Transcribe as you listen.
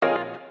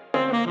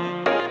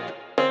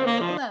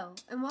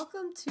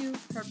Welcome to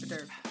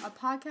Herpaderp, a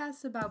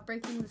podcast about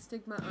breaking the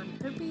stigma on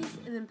herpes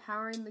and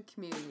empowering the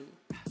community.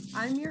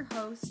 I'm your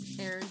host,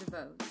 Erin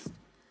DeVos.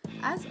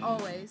 As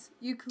always,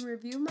 you can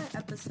review my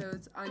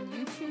episodes on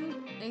YouTube,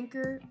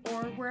 Anchor,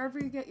 or wherever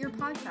you get your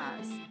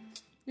podcasts.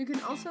 You can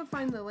also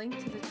find the link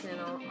to the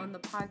channel on the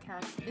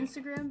podcast's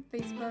Instagram,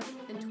 Facebook,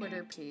 and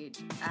Twitter page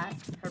at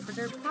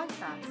Herpaderp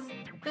Podcast.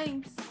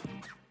 Thanks!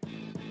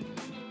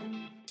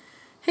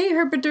 Hey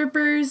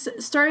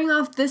Herpaderpers, starting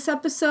off this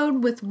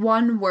episode with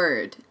one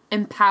word,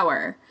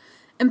 empower.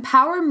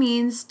 Empower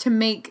means to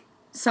make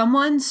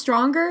someone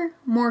stronger,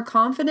 more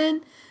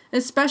confident,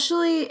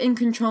 especially in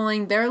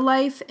controlling their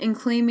life and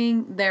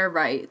claiming their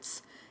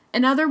rights.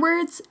 In other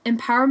words,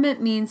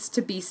 empowerment means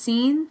to be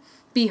seen,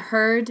 be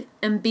heard,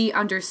 and be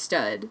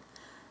understood.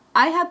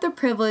 I had the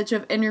privilege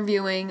of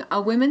interviewing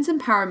a women's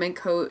empowerment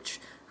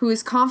coach who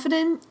is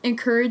confident,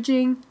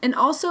 encouraging, and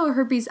also a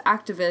herpes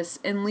activist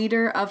and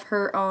leader of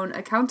her own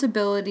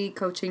accountability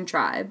coaching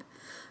tribe.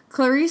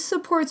 Clarice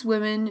supports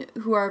women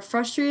who are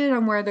frustrated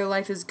on where their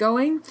life is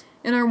going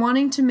and are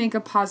wanting to make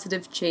a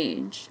positive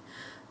change.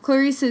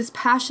 Clarice is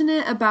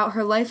passionate about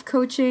her life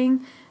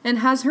coaching and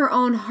has her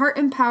own Heart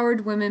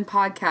Empowered Women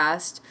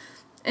podcast,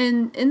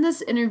 and in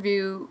this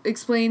interview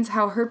explains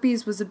how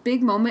herpes was a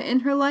big moment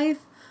in her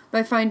life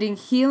by finding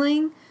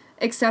healing,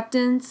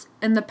 acceptance,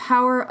 and the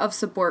power of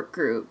support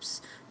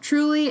groups.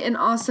 Truly an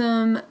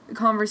awesome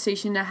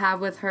conversation to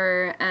have with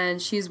her, and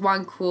she's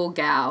one cool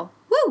gal.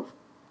 Woo!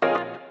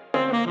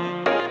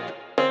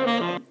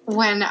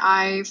 When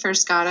I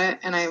first got it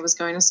and I was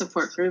going to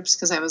support groups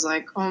because I was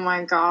like, oh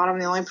my God, I'm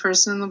the only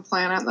person on the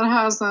planet that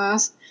has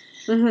this.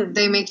 Mm-hmm.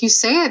 They make you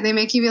say it. They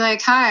make you be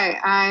like, hi,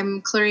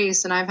 I'm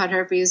Clarice and I've had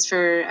herpes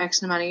for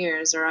X amount of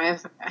years, or I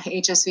have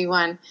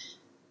HSV1.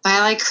 But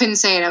I couldn't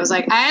say it. I was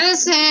like, I had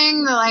this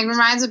thing that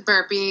reminds of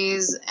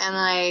burpees, and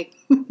I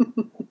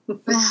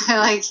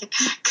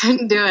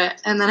couldn't do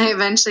it. And then I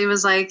eventually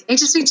was like,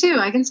 HSV2,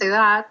 I can say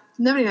that.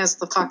 Nobody knows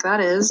what the fuck that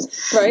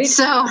is. Right.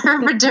 So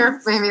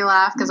Herpaderp made me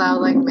laugh because I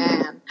was like,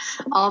 man,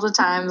 all the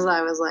times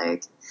I was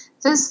like,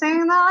 this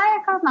thing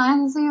that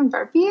reminds me of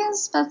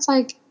burpees, that's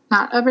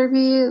not a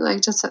burpee,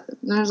 just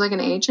there's an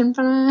H in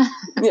front of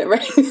it. Yeah,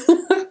 right.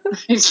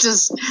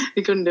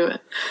 You couldn't do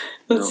it.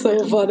 That's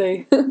so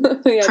funny.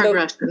 Yeah,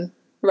 progression.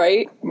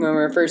 Right? When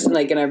we're first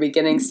in our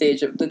beginning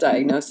stage of the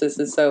diagnosis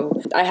is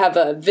so... I have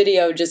a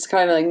video just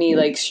kind of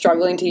me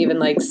struggling to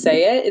even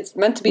say it. It's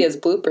meant to be as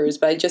bloopers,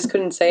 but I just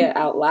couldn't say it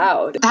out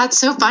loud. That's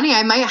so funny.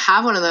 I might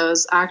have one of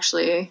those,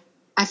 actually.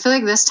 I feel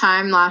like this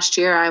time last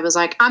year I was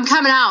like, I'm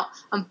coming out.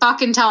 I'm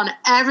fucking telling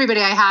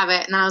everybody I have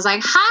it. And I was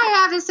like, hi,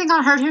 I have this thing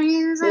called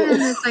herpes.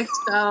 And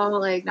it's so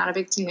not a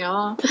big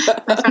deal.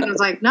 My friend was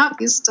like, nope,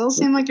 you still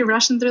seem like you're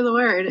rushing through the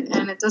word.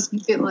 And it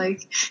doesn't feel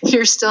like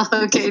you're still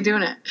okay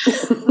doing it.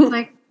 I was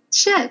like,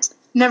 shit.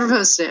 Never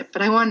posted it,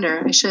 but I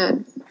wonder. I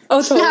should.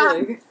 Oh,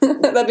 totally.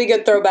 That'd be a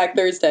good Throwback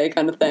Thursday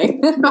kind of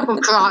thing. Oh,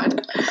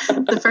 God.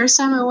 The first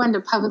time I wanted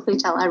to publicly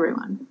tell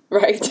everyone.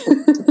 Right.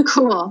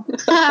 Cool.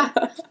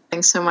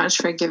 Thanks so much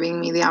for giving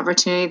me the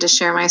opportunity to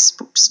share my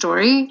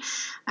story.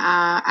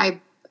 I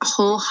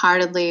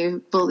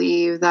wholeheartedly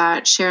believe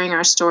that sharing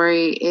our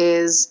story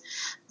is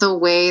the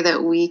way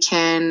that we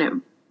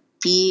can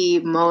be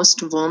most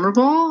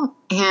vulnerable,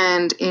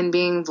 and in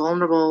being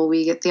vulnerable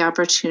we get the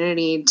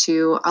opportunity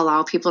to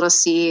allow people to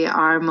see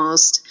our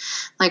most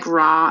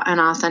raw and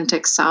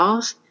authentic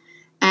self.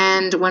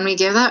 And when we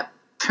give that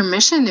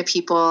permission to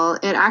people,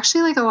 it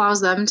actually allows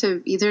them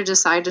to either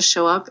decide to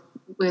show up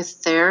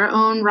with their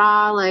own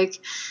raw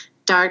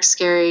dark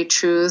scary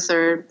truth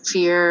or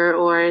fear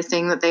or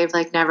thing that they've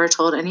never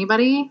told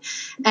anybody,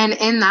 and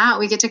in that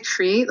we get to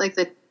create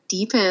the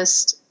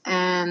deepest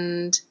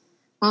and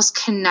most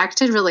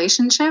connected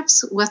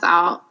relationships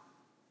without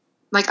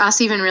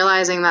us even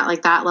realizing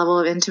that that level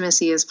of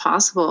intimacy is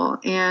possible.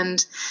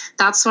 And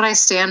that's what I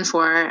stand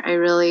for. I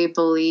really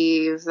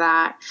believe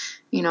that,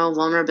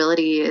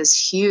 vulnerability is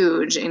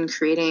huge in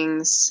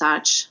creating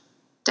such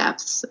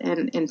depth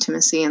and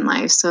intimacy in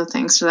life. So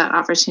thanks for that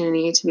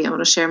opportunity to be able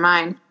to share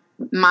mine.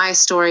 My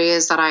story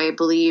is that I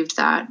believed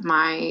that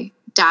my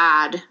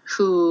dad,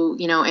 who,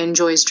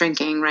 enjoys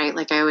drinking, right?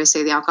 I always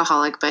say the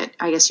alcoholic, but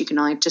I guess you can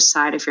only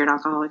decide if you're an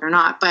alcoholic or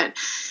not. But,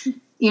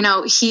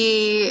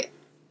 he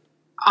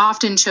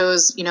often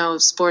chose,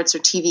 sports or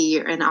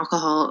TV and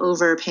alcohol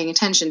over paying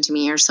attention to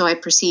me, or so I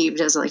perceived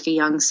as a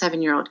young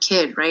 7-year-old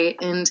kid, right?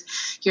 And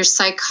your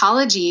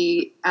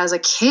psychology as a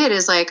kid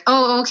is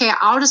oh, okay,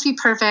 I'll just be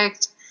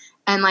perfect.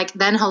 And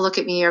then he'll look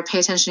at me or pay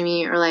attention to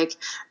me or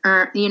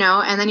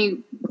and then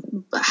you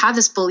have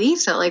this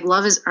belief that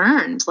love is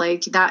earned,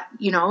 that,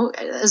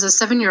 as a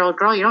 7-year-old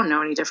girl, you don't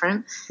know any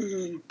different.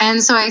 Mm-hmm.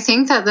 And so I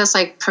think that this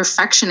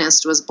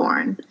perfectionist was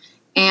born,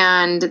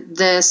 and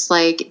this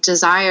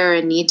desire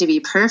and need to be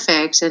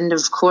perfect. And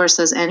of course,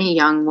 as any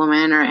young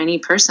woman or any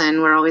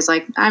person, we're always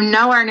I'm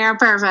nowhere near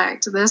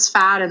perfect, this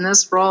fat and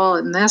this roll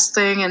and this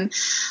thing. And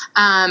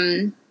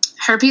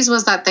herpes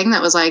was that thing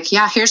that was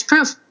yeah, here's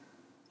proof.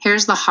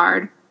 Here's the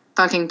hard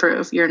fucking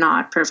proof. You're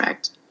not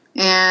perfect.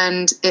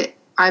 And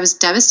I was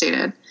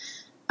devastated.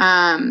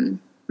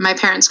 My My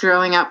parents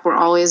growing up were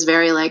always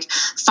very like,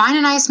 find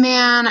a nice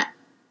man,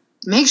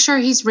 make sure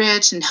he's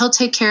rich and he'll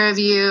take care of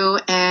you.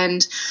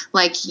 And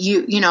like,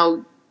 you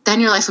know, then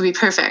your life will be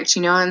perfect,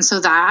 you know? And so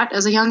that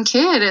as a young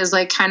kid is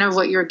like kind of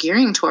what you're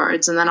gearing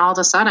towards. And then all of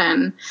a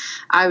sudden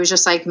I was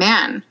just like,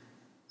 man,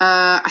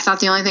 I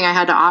thought the only thing I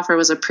had to offer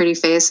was a pretty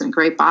face and a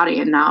great body.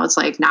 And now it's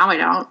like, now I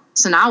don't.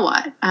 So now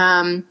what?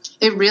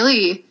 It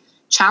really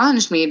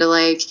challenged me to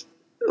like,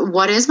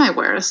 what is my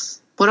worth?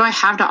 What do I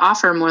have to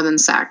offer more than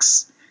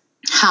sex?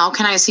 How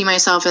can I see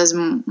myself as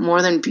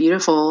more than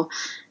beautiful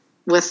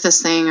with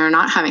this thing or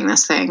not having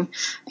this thing?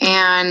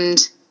 And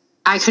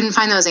I couldn't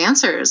find those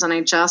answers, and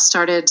I just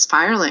started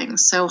spiraling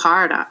so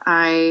hard.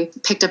 I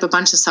picked up a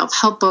bunch of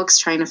self-help books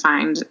trying to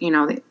find, you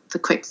know, the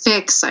quick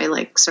fix. I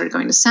like started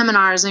going to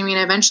seminars. I mean,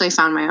 I eventually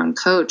found my own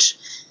coach,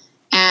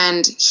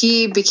 and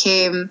he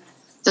became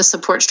the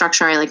support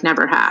structure I like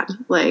never had.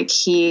 Like,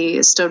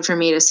 he stood for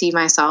me to see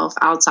myself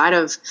outside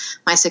of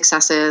my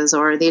successes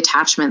or the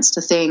attachments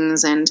to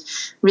things, and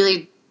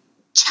really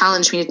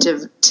challenged me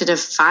to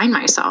define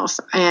myself.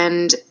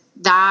 And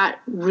that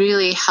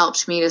really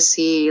helped me to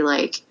see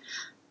like,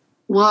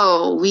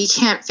 whoa, we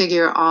can't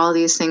figure all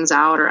these things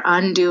out or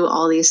undo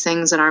all these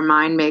things that our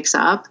mind makes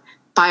up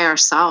by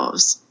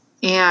ourselves.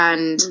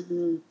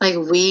 And like,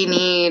 we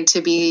need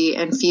to be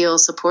and feel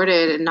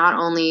supported, and not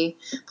only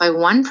by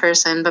one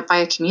person, but by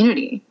a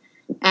community.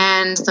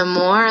 And the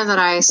more that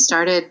I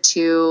started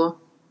to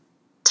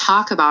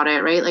talk about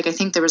it, right? Like, I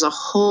think there was a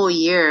whole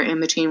year in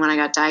between when I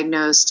got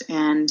diagnosed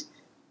and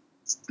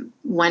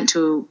went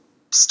to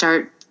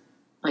start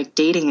like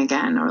dating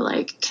again, or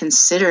like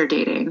consider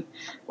dating,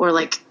 or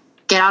like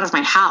get out of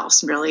my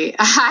house, really.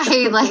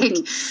 I like,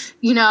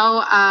 you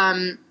know,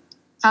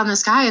 found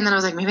this guy, and then I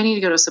was like, maybe I need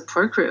to go to a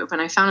support group.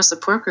 And I found a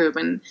support group,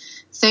 and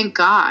thank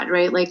God,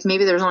 right? Like,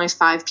 maybe there was only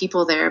 5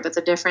 people there, but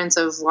the difference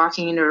of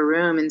walking into a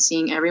room and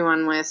seeing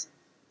everyone with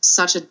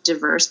such a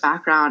diverse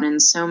background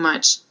and so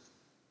much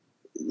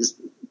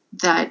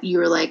that you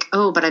were like,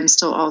 oh, but I'm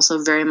still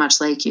also very much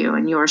like you,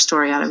 and your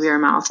story out of your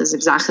mouth is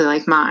exactly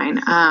like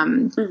mine.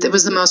 It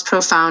was the most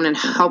profound and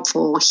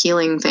helpful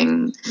healing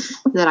thing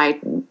that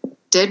I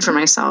did for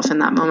myself in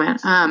that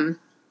moment.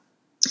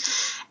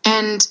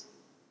 And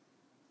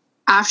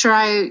after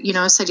I, you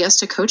know, said yes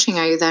to coaching,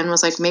 I then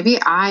was like, maybe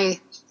I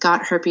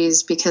got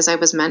herpes because I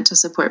was meant to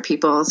support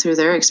people through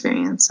their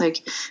experience.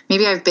 Like,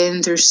 maybe I've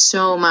been through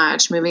so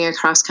much, moving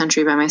across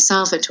country by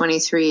myself at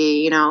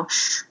 23, you know,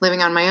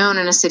 living on my own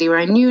in a city where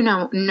I knew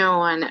no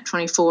one at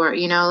 24,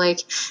 you know, like,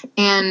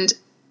 and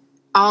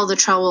all the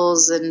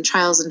troubles and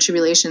trials and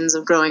tribulations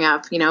of growing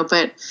up, you know,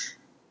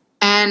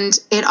 and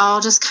it all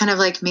just kind of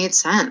like made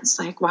sense.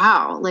 Like,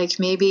 wow, like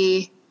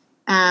maybe,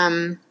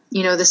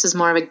 you know, this is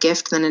more of a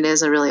gift than it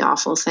is a really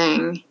awful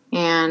thing.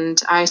 And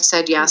I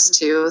said yes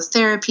to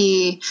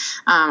therapy.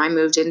 I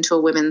moved into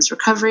a women's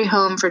recovery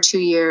home for 2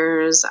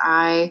 years.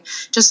 I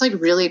just like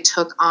really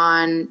took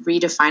on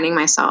redefining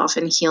myself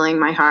and healing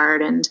my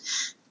heart and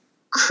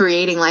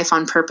creating life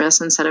on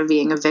purpose instead of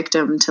being a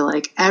victim to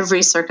like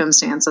every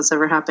circumstance that's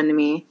ever happened to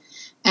me.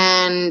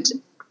 And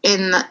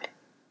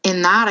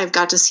in that, I've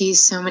got to see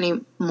so many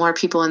more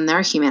people in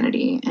their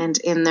humanity and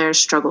in their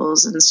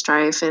struggles and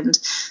strife, and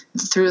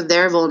through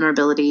their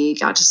vulnerability,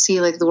 got to see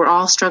like we're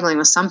all struggling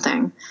with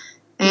something,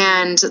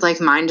 and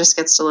like mine just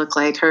gets to look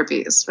like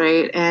herpes,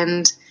 right?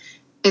 And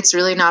it's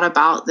really not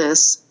about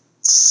this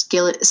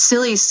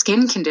silly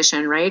skin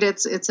condition, right?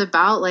 It's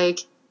about like,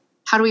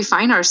 how do we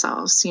find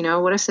ourselves? You know,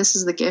 what if this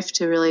is the gift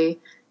to really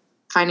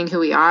finding who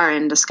we are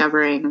and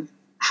discovering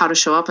how to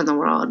show up in the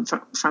world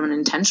from an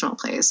intentional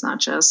place,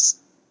 not just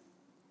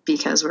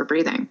because we're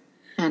breathing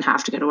and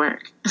have to go to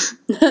work.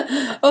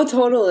 Oh,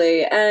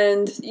 totally.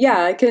 And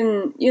yeah, I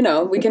can, you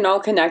know, we can all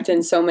connect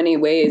in so many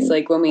ways,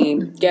 like when we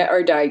get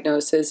our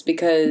diagnosis,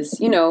 because,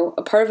 you know,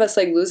 a part of us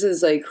like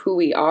loses like who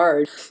we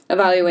are,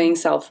 evaluating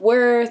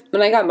self-worth.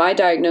 When I got my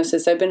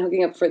diagnosis, I've been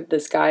hooking up for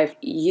this guy for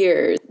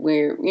years.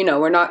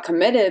 We're not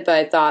committed, but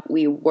I thought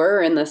we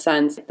were, in the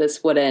sense that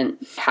this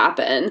wouldn't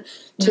happen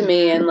to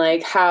me, and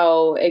like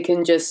how it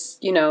can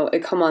just, you know,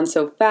 it come on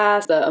so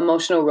fast. The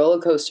emotional roller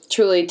coaster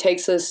truly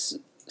takes us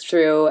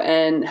through,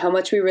 and how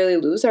much we really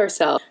lose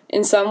ourselves.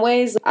 In some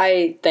ways,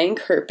 I think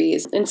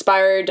herpes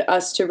inspired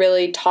us to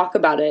really talk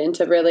about it and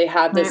to really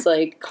have this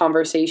like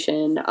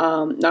conversation,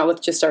 not with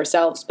just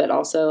ourselves, but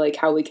also like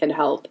how we can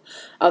help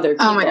other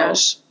people. Oh my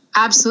gosh,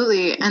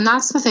 absolutely. And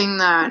that's the thing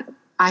that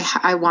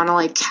I want to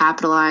like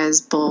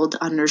capitalize, bold,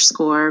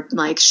 underscore,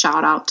 like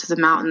shout out to the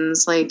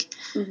mountains. Like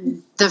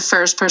the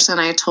first person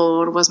I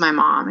told was my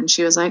mom, and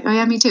she was like, oh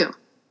yeah, me too.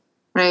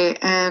 Right.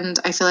 And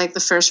I feel like the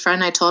first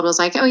friend I told was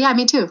like, oh yeah,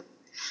 me too.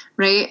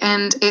 Right.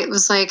 And it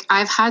was like,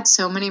 I've had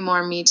so many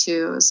more Me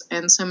Too's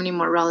and so many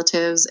more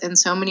relatives and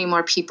so many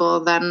more people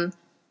than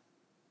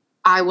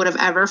I would have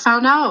ever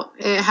found out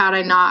had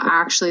I not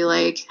actually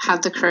like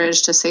had the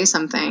courage to say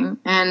something.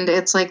 And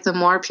it's like, the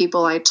more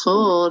people I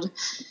told,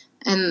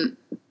 and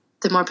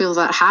the more people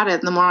that had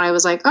it, the more I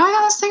was like, oh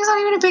yeah, this thing's not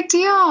even a big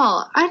deal.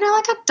 I know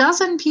like a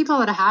dozen people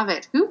that have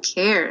it. Who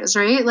cares,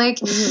 right? Like,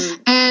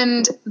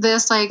 and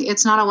this, like,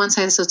 it's not a one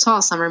size fits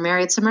all. Some are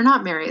married, some are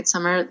not married,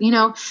 some are,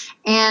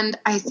 and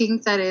I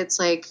think that it's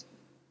like,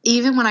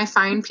 even when I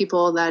find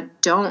people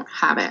that don't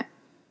have it,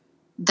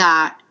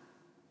 that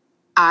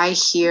I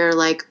hear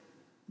like,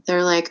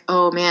 they're like,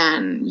 oh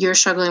man, you're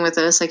struggling with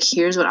this. Like,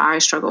 here's what I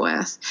struggle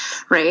with.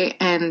 Right.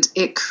 And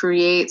it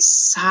creates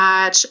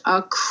such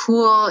a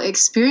cool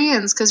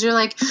experience because you're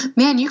like,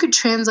 man, you could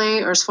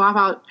translate or swap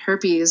out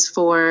herpes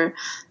for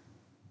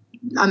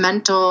a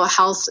mental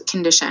health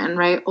condition,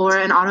 right? Or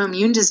an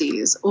autoimmune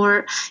disease,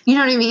 or, you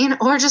know what I mean?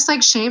 Or just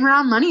like shame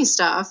around money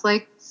stuff.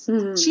 Like,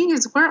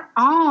 geez, we're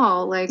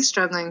all like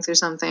struggling through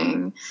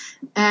something,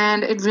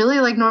 and it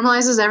really like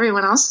normalizes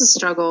everyone else's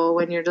struggle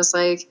when you're just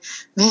like,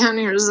 man,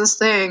 here's this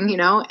thing,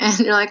 and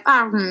you're like,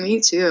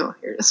 me too.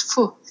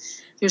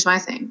 Here's my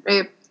thing,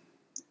 right?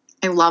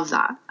 I love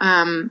that.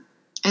 I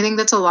think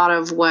that's a lot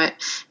of what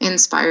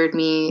inspired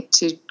me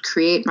to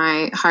create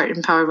my Heart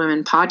Empowered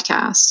Women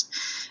podcast,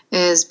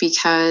 is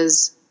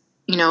because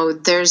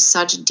there's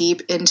such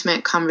deep,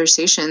 intimate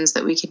conversations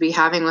that we could be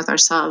having with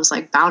ourselves,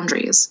 like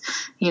boundaries.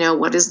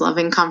 What is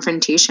loving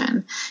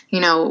confrontation?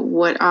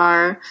 What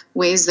are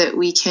ways that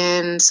we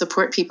can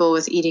support people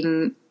with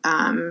eating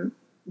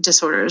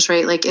disorders,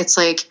 right? Like, it's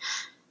like,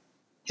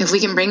 if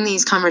we can bring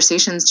these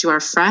conversations to our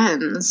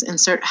friends and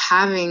start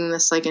having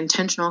this like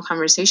intentional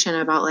conversation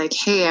about like,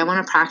 hey, I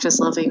want to practice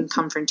loving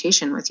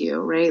confrontation with you,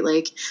 right?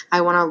 Like, I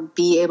want to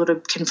be able to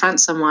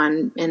confront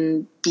someone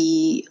and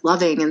be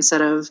loving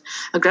instead of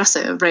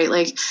aggressive, right?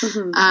 Like,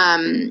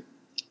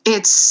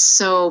 it's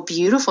so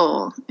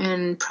beautiful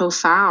and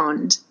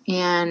profound,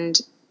 and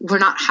we're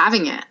not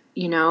having it,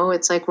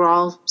 it's like, we're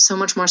all so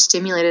much more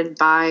stimulated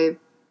by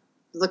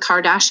the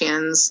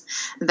Kardashians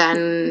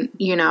than,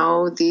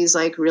 these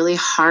like really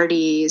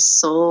hearty,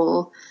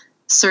 soul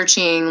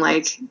searching,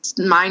 like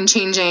mind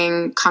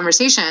changing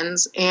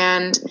conversations.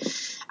 And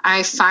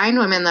I find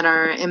women that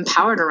are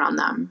empowered around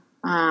them,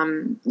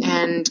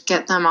 and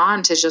get them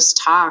on to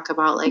just talk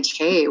about like,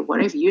 hey,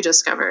 what have you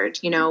discovered?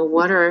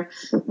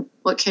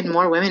 What can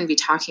more women be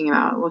talking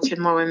about? What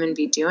can more women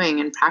be doing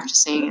and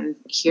practicing and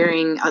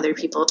hearing other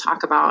people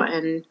talk about?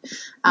 And,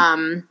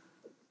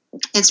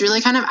 it's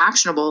really kind of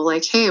actionable.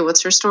 Like, hey,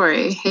 what's your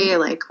story? Hey,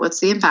 like, what's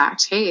the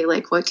impact? Hey,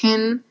 like, what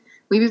can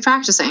we be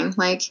practicing?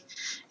 Like,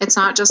 it's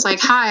not just like,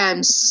 hi,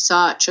 I'm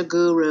such a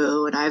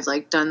guru and I've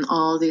like done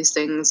all these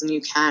things and you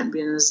can't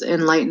be as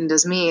enlightened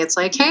as me. It's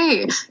like,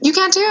 hey, you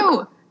can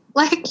too.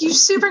 Like, you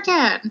super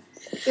can.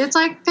 It's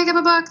like, pick up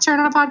a book,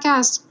 turn on a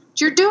podcast.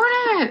 You're doing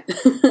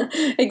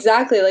it.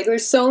 Exactly. Like,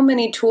 there's so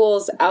many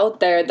tools out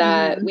there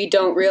that we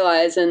don't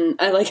realize. And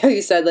I like how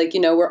you said, like,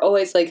 we're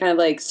always like kind of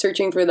like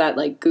searching for that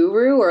like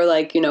guru, or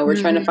like, we're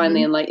trying to find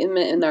the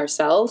enlightenment in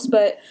ourselves,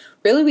 but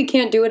really we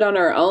can't do it on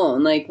our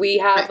own. Like, we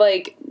have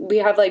like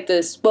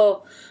this,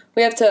 well,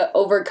 we have to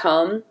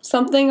overcome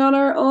something on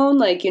our own,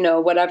 like,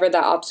 whatever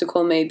that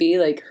obstacle may be,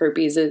 like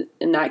herpes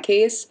in that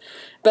case.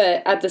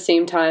 But at the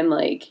same time,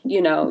 like,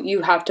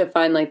 you have to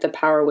find like the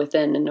power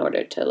within in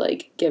order to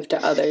like give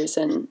to others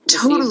and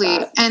totally.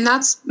 That. And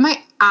that's my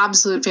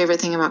absolute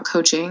favorite thing about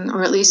coaching,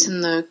 or at least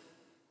in the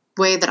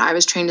way that I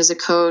was trained as a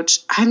coach.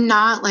 I'm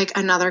not like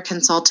another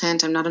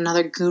consultant. I'm not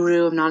another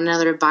guru. I'm not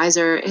another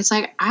advisor. It's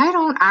like, I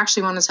don't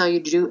actually want to tell you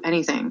to do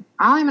anything.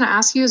 All I'm going to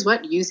ask you is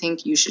what you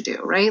think you should do,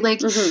 right?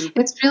 Like,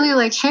 it's really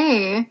like,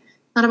 hey,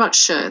 not about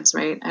shoulds,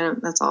 right?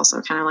 That's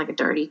also kind of like a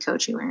dirty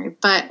coachy way,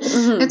 but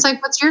it's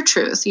like, what's your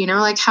truth?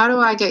 Like, how do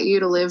I get you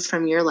to live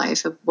from your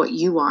life of what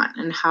you want,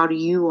 and how do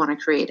you want to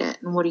create it,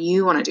 and what do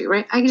you want to do,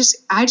 right? I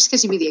just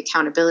get to be the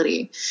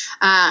accountability,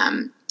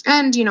 and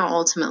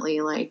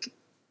ultimately like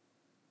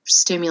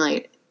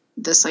stimulate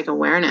this like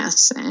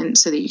awareness, and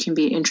so that you can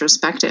be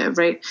introspective,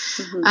 right?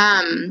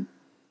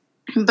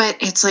 But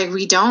it's like,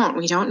 we don't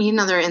need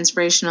another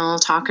inspirational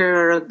talker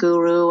or a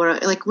guru, or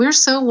like, we're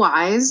so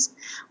wise.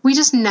 We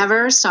just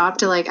never stop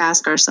to like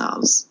ask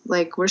ourselves.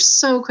 Like, we're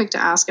so quick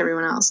to ask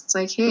everyone else. It's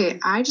like, hey,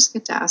 I just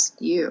get to ask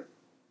you.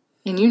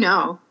 And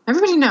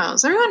everybody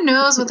knows. Everyone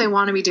knows what they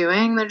want to be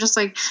doing. They're just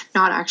like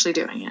not actually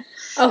doing it.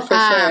 Oh, for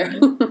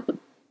sure.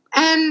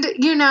 And,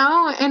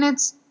 and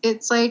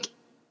it's like,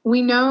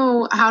 we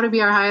know how to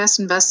be our highest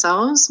and best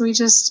selves. We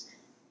just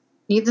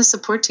need the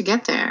support to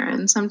get there.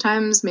 And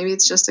sometimes maybe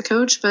it's just a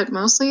coach, but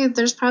mostly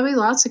there's probably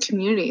lots of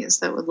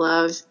communities that would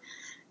love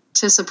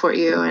to support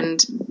you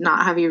and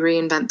not have you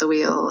reinvent the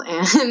wheel.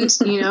 And,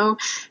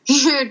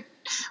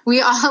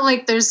 we all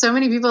like, there's so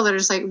many people that are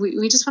just like,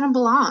 we just want to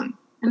belong.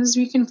 And as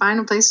you can find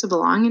a place to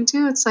belong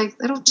into, it's like,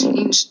 it'll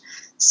change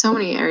so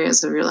many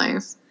areas of your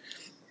life.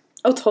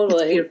 Oh,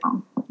 totally. It's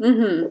beautiful.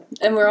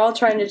 And we're all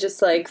trying to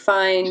just like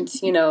find,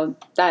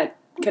 that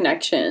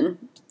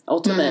connection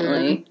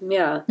ultimately.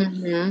 Yeah.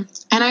 And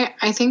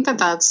I think that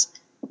that's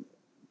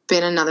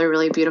been another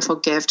really beautiful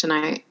gift. And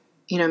I,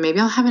 maybe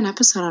I'll have an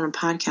episode on a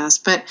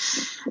podcast, but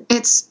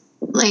it's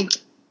like,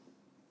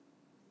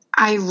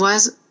 I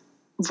was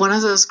one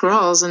of those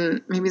girls,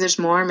 and maybe there's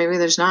more, maybe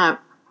there's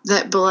not,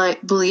 that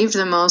believed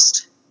the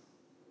most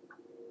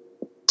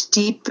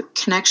deep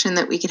connection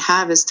that we could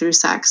have is through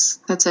sex.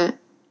 That's it.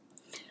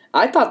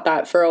 I thought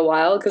that for a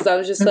while because I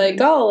was just like,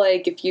 oh,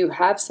 like, if you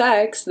have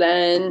sex,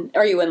 then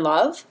are you in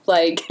love?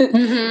 Like,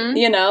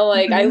 you know,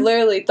 like, I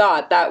literally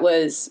thought that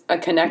was a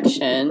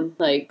connection,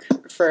 like,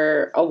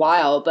 for a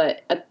while,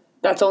 but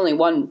that's only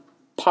one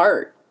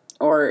part,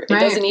 or it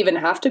doesn't even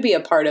have to be a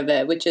part of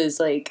it, which is,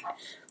 like,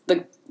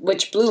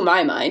 which blew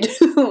my mind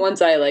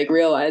once I, like,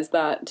 realized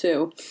that,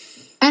 too.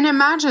 And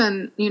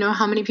imagine, you know,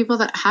 how many people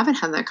that haven't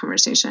had that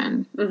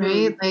conversation,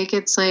 right? Like,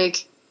 it's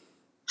like,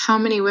 how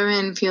many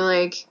women feel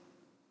like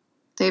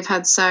they've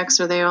had sex,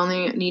 or they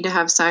only need to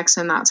have sex,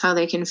 and that's how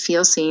they can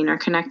feel seen or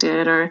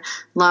connected or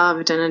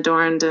loved and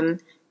adorned,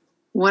 and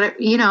what,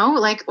 you know,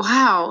 like,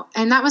 wow.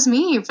 And that was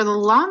me for the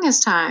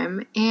longest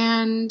time.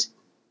 And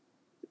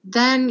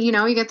then, you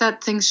know, you get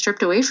that thing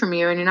stripped away from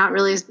you, and you're not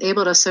really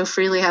able to so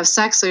freely have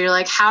sex. So you're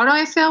like, how do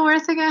I feel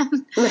worth again?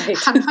 Right.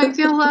 How do I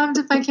feel loved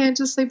if I can't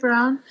just sleep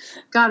around?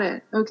 Got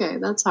it. Okay,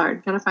 that's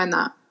hard. Gotta find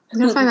that.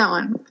 Gotta find that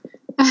one.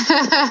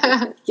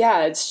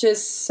 Yeah, it's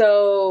just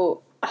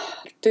so...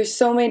 There's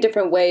so many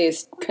different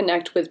ways to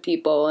connect with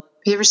people. Have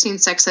you ever seen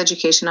Sex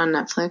Education on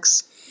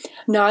Netflix?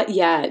 Not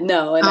yet,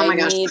 no. And oh my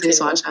gosh, please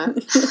watch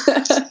it.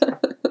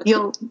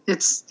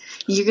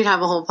 You could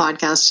have a whole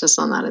podcast just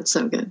on that. It's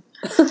so good.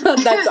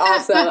 That's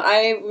awesome.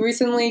 I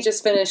recently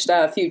just finished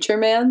Future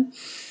Man.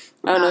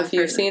 I don't know if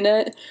you've seen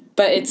it,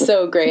 but it's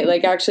so great.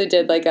 Like, I actually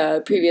did, like,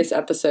 a previous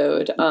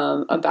episode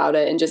about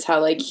it, and just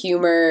how, like,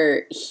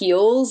 humor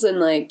heals, and,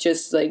 like,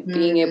 just, like,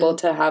 being able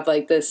to have,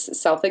 like, this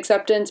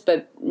self-acceptance,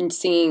 but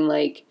seeing,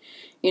 like,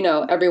 you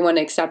know, everyone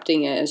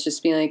accepting it as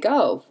just being like,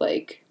 oh,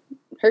 like,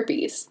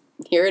 herpes,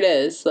 here it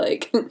is,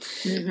 like,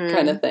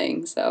 kind of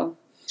thing, so.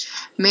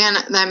 Man,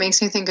 that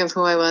makes me think of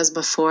who I was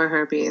before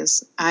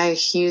herpes. I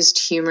used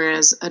humor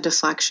as a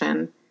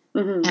deflection.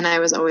 And I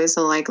was always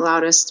the, like,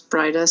 loudest,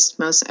 brightest,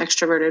 most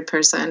extroverted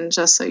person,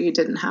 just so you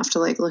didn't have to,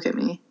 like, look at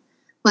me.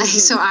 Like,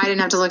 so I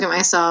didn't have to look at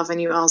myself,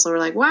 and you also were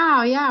like,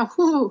 wow, yeah,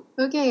 whoo,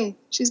 okay,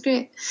 she's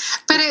great.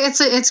 But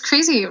it's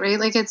crazy, right?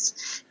 Like,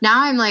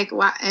 now I'm, like,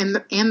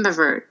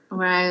 ambivert,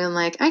 where I'm,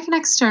 like, I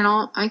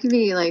can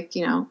be, like,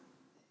 you know,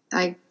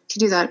 I could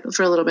do that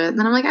for a little bit. And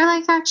then I'm like, I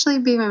like actually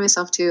being by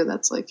myself, too.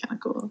 That's, like, kind of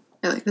cool.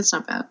 That's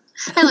not bad.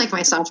 I like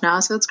myself now,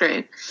 so it's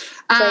great.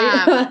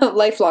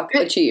 Lifelock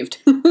achieved.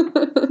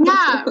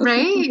 Yeah,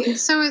 right?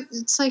 So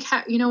it's like,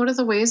 you know, what are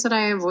the ways that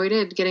I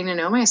avoided getting to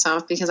know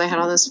myself because I had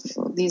all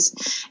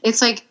these,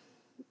 it's like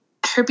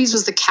herpes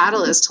was the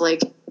catalyst to,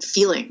 like,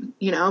 feeling,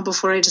 you know,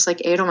 before I just,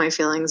 like, ate all my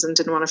feelings and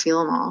didn't want to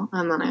feel them all.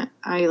 And then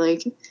I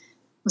like,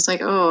 was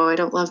like, oh, I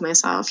don't love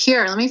myself.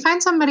 Here, let me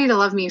find somebody to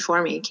love me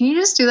for me. Can you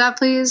just do that,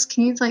 please?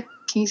 Can you, thanks?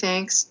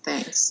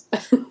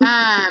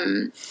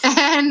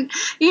 And,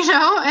 you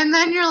know, and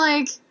then you're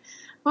like,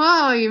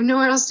 whoa, you have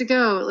nowhere else to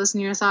go. Listen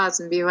to your thoughts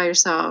and be by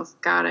yourself.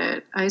 Got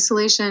it.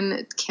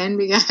 Isolation can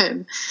be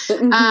good.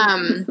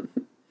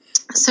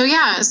 So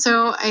yeah,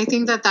 so I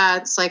think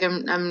that's, like,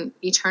 I'm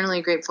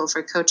eternally grateful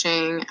for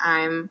coaching.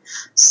 I'm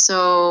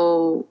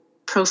so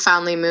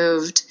profoundly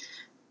moved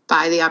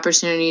by the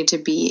opportunity to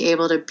be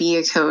able to be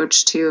a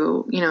coach,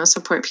 to, you know,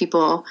 support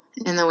people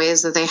in the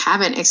ways that they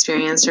haven't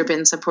experienced or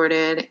been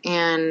supported,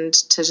 and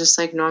to just,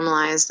 like,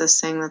 normalize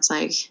this thing that's,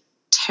 like,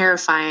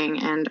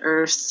 terrifying and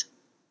earth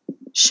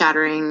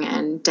shattering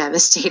and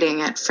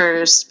devastating at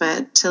first,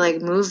 but to,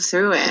 like, move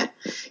through it.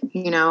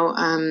 You know,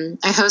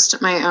 I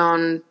host my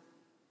own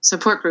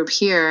support group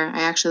here.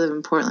 I actually live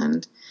in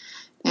Portland,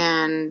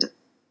 and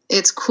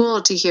it's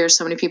cool to hear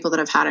so many people that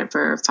have had it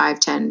for 5,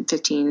 10,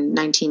 15,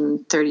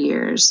 19, 30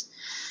 years,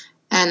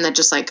 and that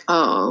just, like,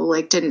 oh,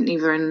 like, didn't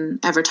even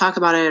ever talk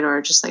about it,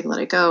 or just, like, let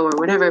it go or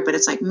whatever. But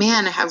it's like,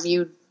 man, have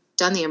you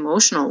done the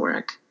emotional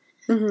work?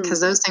 Because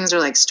those things are,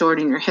 like,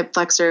 stored in your hip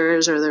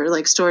flexors, or they're,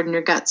 like, stored in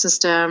your gut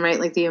system, right?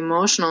 Like, the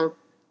emotional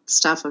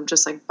stuff of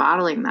just, like,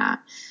 bottling that.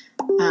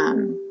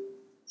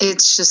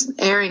 It's just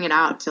airing it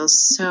out feels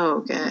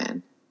so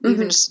good.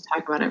 Even just to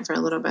talk about it for a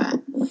little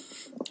bit.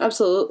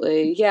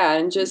 Absolutely. Yeah.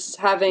 And just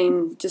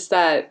having just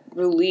that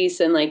release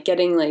and, like,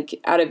 getting, like,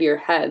 out of your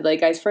head.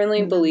 Like, I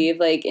firmly believe,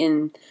 like,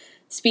 in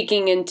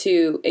speaking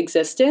into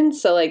existence.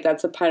 So, like,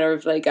 that's a part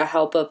of, like, a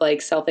help of,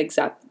 like,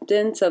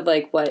 self-acceptance of,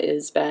 like, what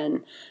has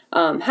been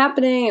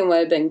happening and what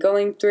I've been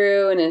going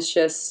through. And it's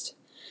just,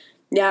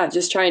 yeah,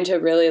 just trying to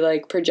really,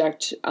 like,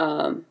 project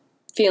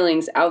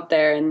feelings out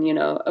there. And, you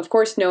know, of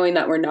course, knowing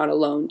that we're not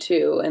alone,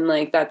 too. And,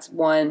 like, that's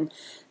one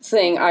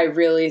thing I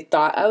really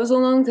thought I was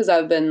alone, because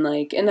I've been,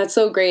 like, and that's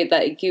so great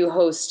that you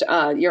host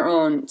your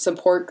own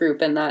support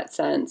group in that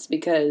sense,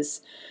 because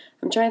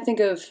I'm trying to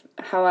think of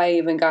how I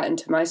even got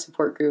into my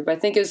support group. I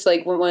think it's,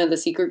 like, one of the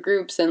secret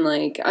groups, and,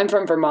 like, I'm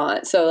from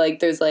Vermont, so,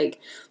 like, there's, like,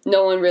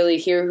 no one really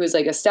here who's,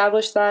 like,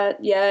 established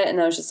that yet, and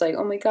I was just like,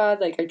 oh my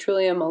god, like, I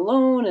truly am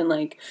alone, and,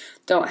 like,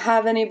 don't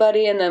have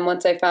anybody. And then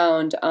once I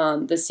found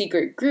the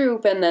secret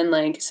group, and then,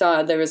 like,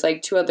 saw there was,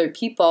 like, 2 other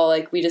people,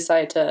 like, we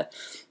decided to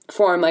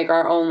form like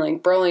our own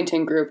like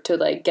Burlington group to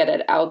like get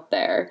it out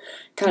there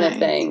kind of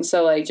thing.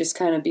 So like just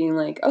kind of being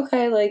like,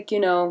 okay, like, you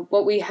know,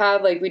 what we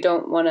have, like we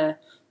don't want to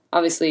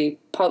obviously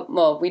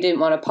we didn't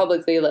want to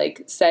publicly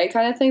like say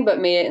kind of thing, but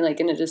made it in like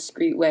in a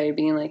discreet way,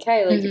 being like,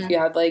 hey, like if you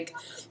have like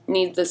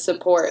need the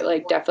support,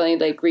 like definitely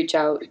like reach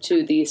out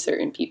to these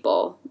certain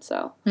people.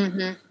 So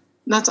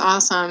that's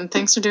awesome.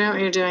 Thanks for doing what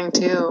you're doing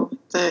too.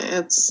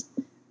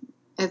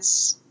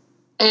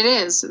 It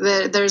is.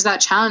 There's that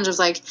challenge of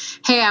like,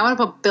 hey, I want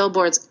to put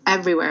billboards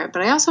everywhere,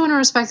 but I also want to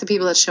respect the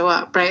people that show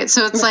up, right?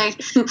 So it's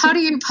like, how do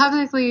you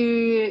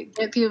publicly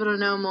get people to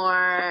know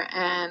more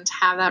and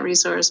have that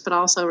resource, but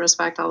also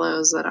respect all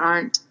those that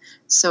aren't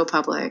so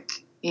public?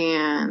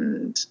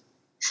 And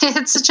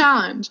it's a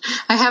challenge.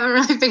 I haven't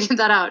really figured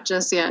that out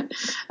just yet.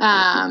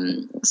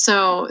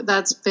 So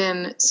that's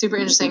been super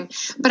interesting.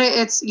 But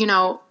it's, you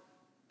know,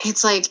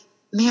 it's like,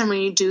 man,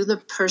 when you do the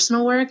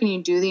personal work and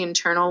you do the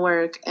internal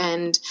work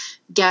and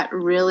get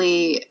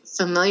really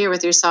familiar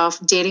with yourself,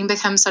 dating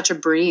becomes such a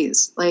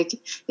breeze. Like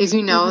if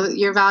you know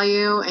your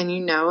value and you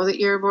know that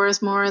you're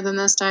worth more than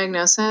this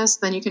diagnosis,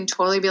 then you can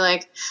totally be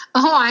like,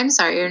 oh, I'm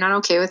sorry, you're not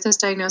okay with this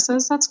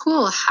diagnosis. That's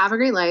cool. Have a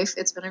great life.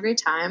 It's been a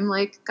great time.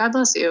 Like, God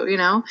bless you, you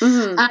know?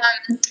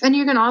 And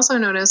you can also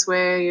notice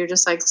where you're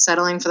just like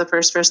settling for the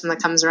first person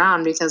that comes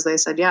around because they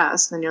said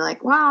yes. And you're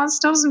like, wow, it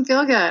still doesn't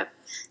feel good.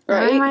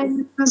 Right. Am I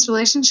in this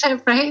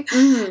relationship, right?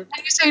 And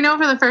you say no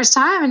for the first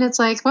time and it's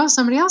like, well,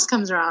 somebody else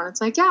comes around.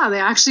 It's like, yeah, they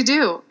actually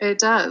do. It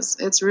does.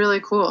 It's really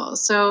cool.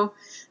 So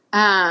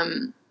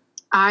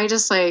I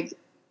just like,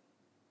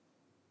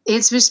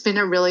 it's just been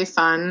a really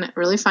fun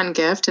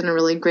gift and a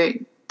really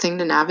great thing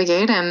to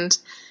navigate. And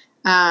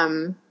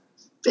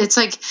it's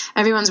like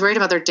everyone's worried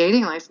about their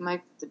dating life. I'm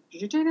like,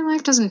 your dating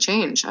life doesn't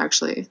change,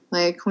 actually.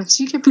 Like once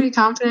you get pretty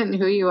confident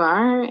in who you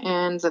are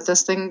and that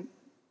this thing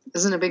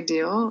isn't a big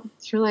deal,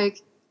 you're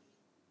like,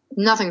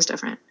 nothing's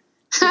different.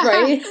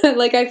 Right?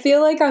 Like, I feel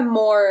like I'm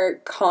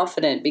more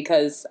confident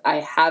because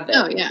I have it.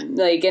 Oh, yeah.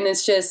 Like, and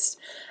it's just,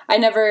 I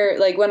never,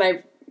 like, when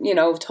I, you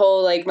know,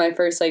 told, like, my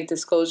first, like,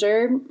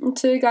 disclosure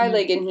to a guy,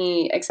 like, and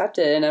he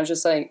accepted it, and I was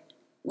just like,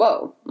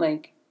 whoa,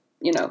 like,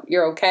 you know,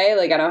 you're okay?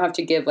 Like, I don't have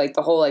to give, like,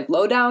 the whole, like,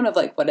 lowdown of,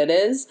 like, what it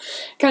is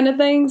kind of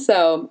thing.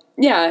 So,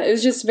 yeah, it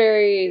was just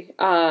very,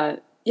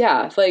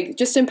 like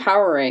just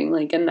empowering,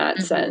 like in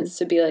that sense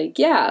to be like,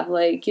 yeah,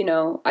 like, you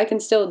know, I can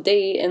still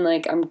date and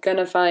like, I'm going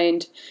to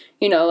find,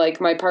 you know, like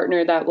my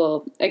partner that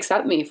will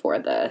accept me for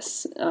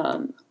this.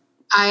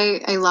 I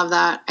love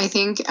that. I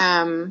think,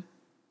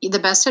 the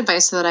best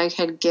advice that I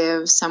could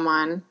give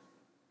someone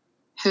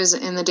who's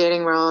in the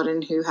dating world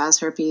and who has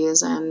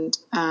herpes and,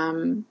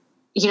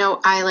 you know,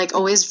 I like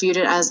always viewed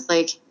it as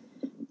like,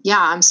 yeah,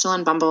 I'm still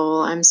on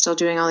Bumble. I'm still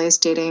doing all these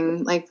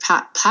dating like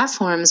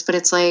platforms, but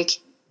it's like,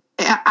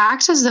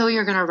 act as though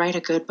you're going to write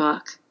a good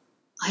book.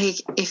 Like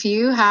if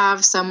you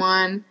have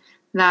someone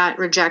that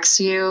rejects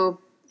you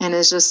and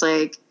is just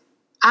like,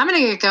 I'm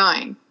going to get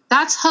going.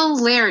 That's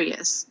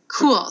hilarious.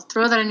 Cool.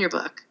 Throw that in your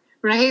book,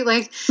 right?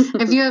 Like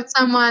if you have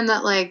someone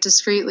that like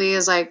discreetly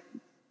is like,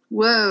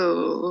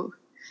 whoa,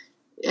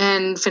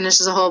 and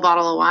finishes a whole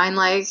bottle of wine,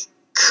 like,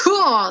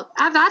 cool,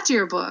 add that to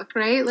your book,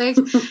 right? Like,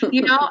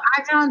 you know,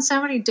 I've gone on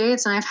so many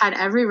dates and I've had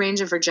every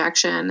range of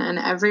rejection and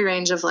every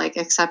range of like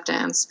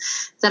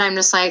acceptance that I'm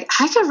just like,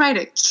 I could write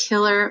a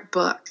killer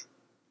book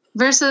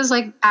versus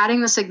like adding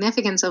the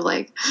significance of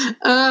like,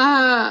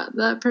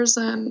 that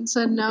person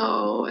said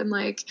no. And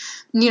like,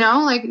 you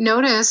know, like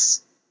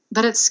notice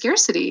that it's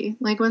scarcity.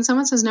 Like when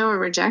someone says no or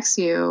rejects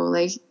you,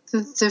 like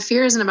the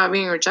fear isn't about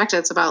being rejected.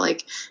 It's about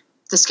like,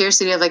 the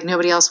scarcity of like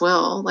nobody else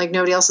will, like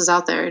nobody else is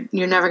out there.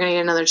 You're never going to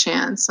get another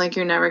chance. Like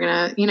you're never going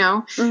to, you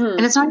know,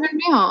 and it's not even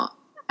real.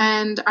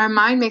 And our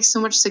mind makes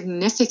so much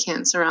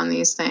significance around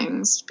these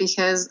things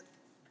because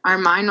our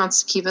mind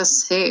wants to keep us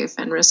safe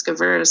and risk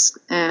averse.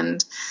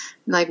 And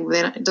like,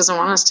 it doesn't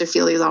want us to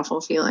feel these awful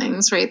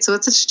feelings. Right. So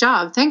it's its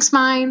job. Thanks,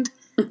 mind.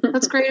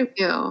 That's great of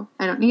you.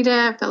 I don't need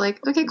it, but like,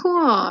 okay,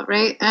 cool.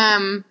 Right.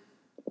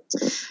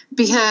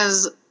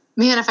 Because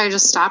man, if I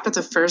just stopped at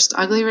the first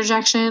ugly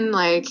rejection,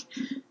 like,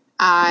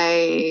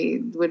 I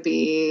would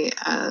be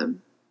a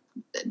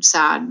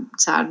sad,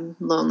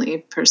 lonely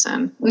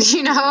person,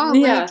 you know?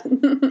 Yeah.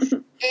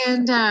 Like,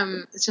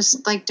 and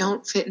just like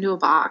don't fit into a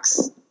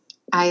box.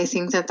 I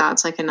think that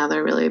that's like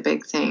another really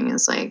big thing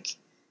is like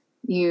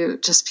you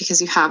just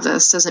because you have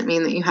this doesn't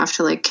mean that you have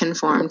to like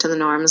conform to the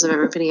norms of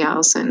everybody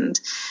else and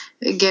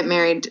get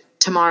married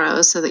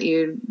tomorrow so that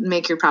you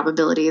make your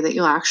probability that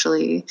you'll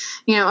actually,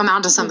 you know,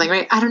 amount to something,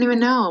 right? I don't even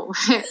know.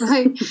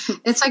 Like,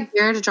 it's like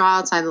dare to draw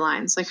outside the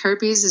lines. Like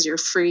herpes is your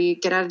free,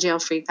 get out of jail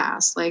free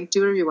pass. Like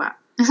do whatever you want,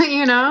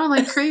 you know,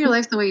 like create your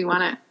life the way you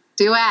want it.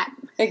 Do it.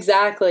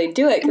 Exactly.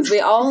 Do it. Cause we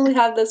all only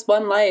have this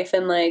one life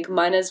and like,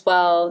 might as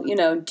well, you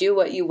know, do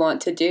what you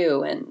want to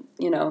do and,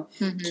 you know,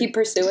 keep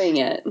pursuing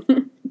it.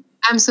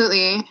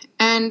 Absolutely.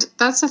 And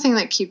that's the thing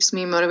that keeps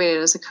me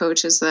motivated as a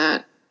coach is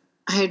that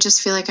I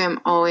just feel like I'm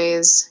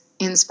always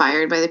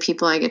inspired by the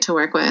people I get to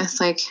work with.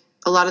 Like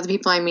a lot of the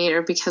people I meet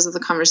are because of the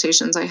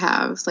conversations I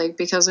have, like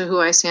because of who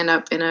I stand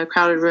up in a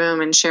crowded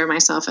room and share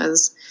myself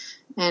as,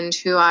 and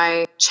who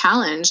I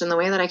challenge, and the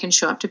way that I can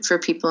show up for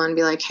people and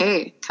be like,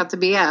 hey, cut the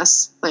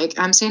BS. Like,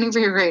 I'm standing for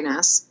your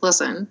greatness.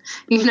 Listen,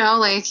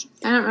 like,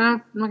 I'm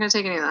not going to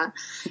take any of that.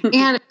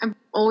 And I'm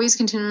always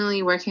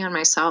continually working on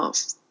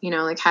myself,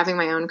 like having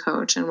my own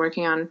coach and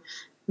working on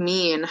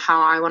me and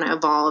how I want to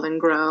evolve and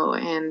grow,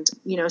 and,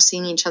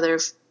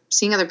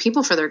 seeing other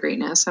people for their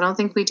greatness. I don't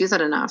think we do that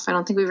enough. I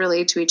don't think we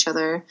relate to each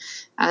other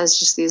as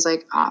just these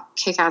like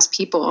kick-ass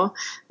people.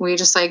 We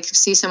just like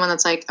see someone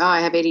that's like, oh,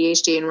 I have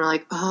ADHD, and we're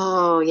like,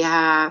 oh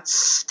yeah,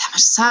 that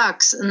much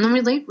sucks. And then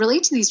we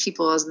relate to these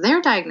people as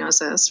their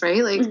diagnosis,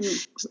 right? Like,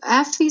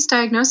 F these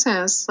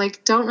diagnoses.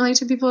 Like, don't relate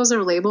to people as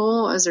their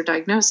label, as their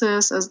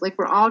diagnosis, as like,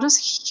 we're all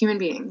just human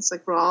beings.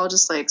 Like, we're all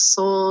just like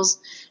souls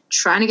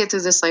trying to get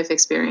through this life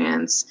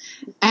experience.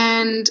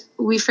 And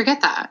we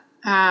forget that.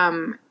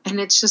 And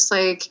it's just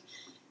like,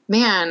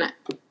 man,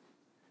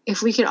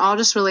 if we could all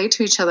just relate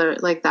to each other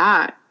like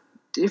that,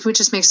 it would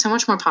just make so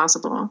much more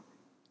possible.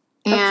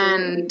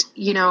 And,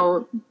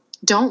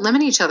 don't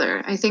limit each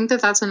other. I think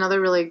that that's another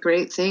really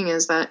great thing,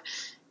 is that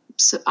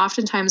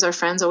oftentimes our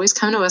friends always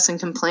come to us and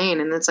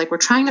complain, and it's like, we're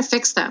trying to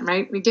fix them,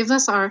 right? We give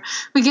them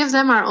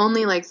our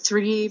only like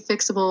 3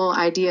 fixable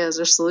ideas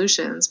or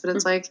solutions, but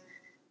it's like,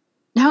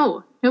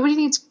 no, nobody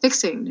needs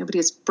fixing. Nobody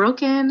is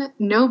broken.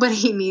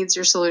 Nobody needs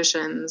your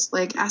solutions.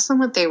 Like, ask them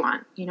what they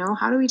want.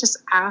 How do we just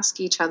ask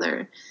each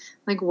other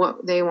like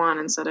what they want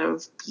instead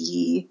of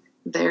be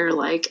their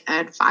like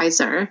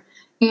advisor,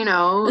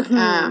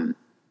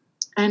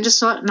 and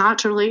just not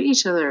to relate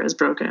each other as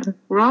broken.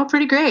 We're all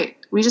pretty great.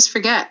 We just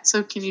forget.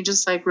 So can you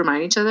just like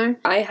remind each other?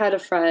 I had a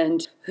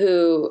friend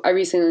who I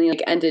recently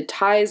like ended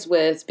ties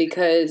with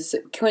because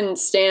couldn't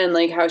stand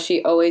like how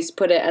she always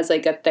put it as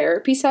like a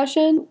therapy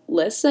session.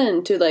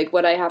 Listen to like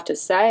what I have to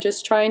say.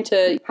 Just trying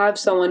to have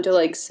someone to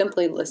like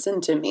simply listen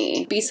to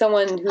me. Be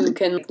someone who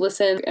can like,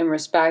 listen and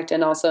respect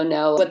and also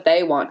know what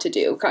they want to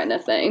do, kind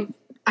of thing.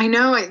 I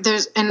know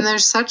there's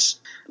such,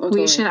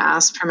 we should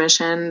ask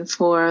permission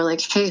for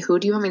like, hey, who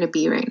do you want me to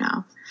be right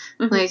now?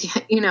 Mm-hmm. Like,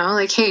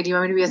 like, hey, do you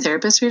want me to be a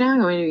therapist right now? Do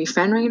you want me to be a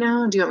friend right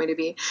now? Do you want me to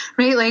be,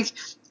 right? Like,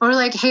 or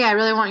like, hey, I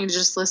really want you to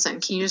just listen.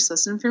 Can you just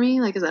listen for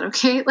me? Like, is that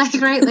okay? Like,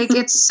 right? Like,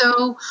 it's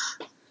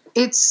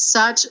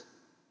such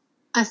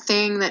a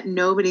thing that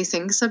nobody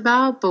thinks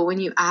about, but when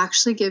you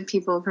actually give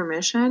people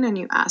permission and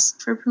you ask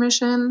for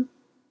permission,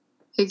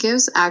 it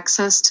gives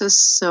access to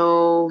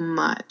so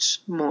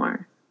much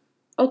more.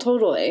 Oh,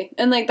 totally.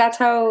 And like, that's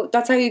how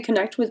you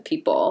connect with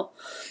people.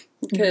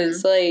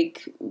 Because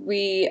like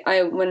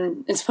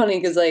when it's funny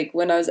because like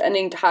when I was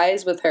ending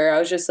ties with her, I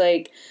was just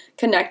like,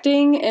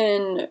 connecting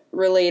and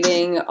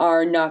relating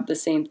are not the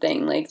same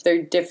thing. Like,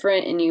 they're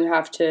different, and you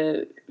have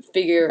to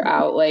figure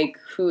out like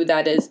who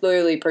that is,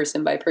 literally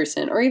person by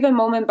person, or even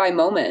moment by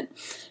moment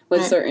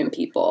with certain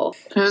people.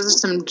 Those are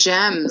some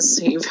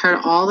gems. You've heard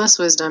all this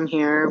wisdom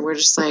here. We're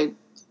just like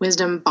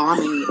wisdom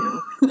bombing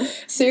you.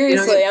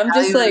 Seriously, I'm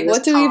just like,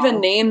 what do we even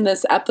name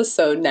this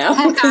episode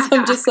now? Because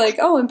I'm just like,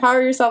 oh,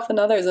 empower yourself and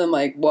others. And I'm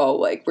like, whoa,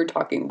 like we're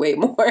talking way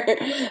more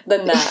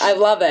than that. I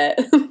love it.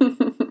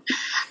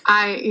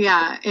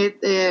 I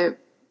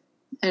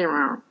don't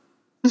know.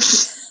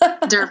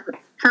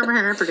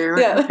 Herpin.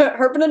 Yeah,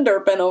 herpin and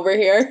derpin over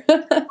here.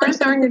 Where's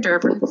your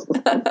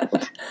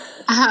derpin?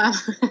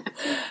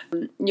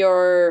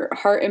 Your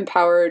Heart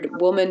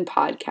Empowered Woman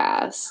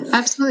podcast.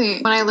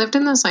 Absolutely. When I lived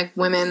in this like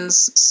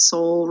women's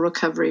soul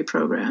recovery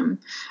program,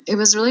 it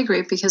was really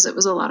great because it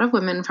was a lot of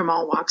women from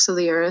all walks of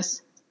the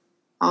earth,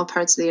 all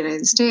parts of the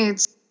United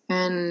States,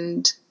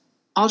 and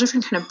all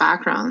different kind of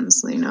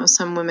backgrounds.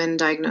 Some women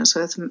diagnosed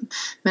with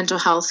mental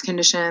health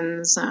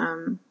conditions,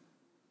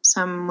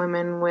 some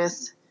women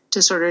with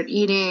disordered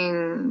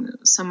eating,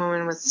 some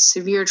women with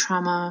severe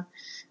trauma,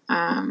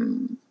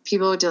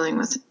 people dealing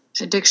with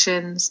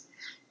addictions.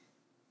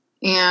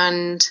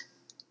 And,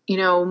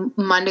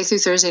 Monday through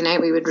Thursday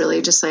night, we would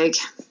really just like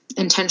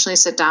intentionally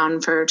sit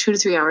down for 2 to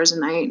 3 hours a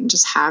night and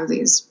just have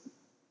these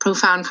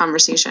profound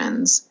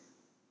conversations.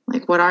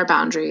 Like, what are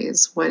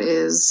boundaries? What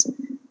is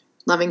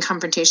loving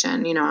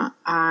confrontation? What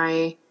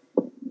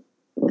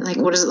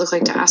does it look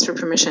like to ask for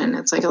permission?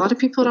 It's like a lot of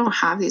people don't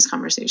have these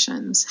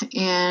conversations.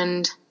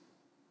 And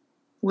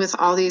with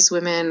all these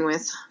women,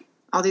 with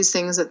all these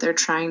things that they're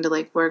trying to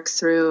like work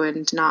through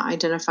and not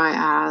identify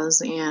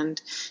as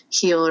and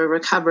heal or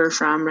recover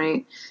from,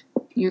 right?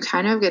 You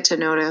kind of get to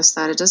notice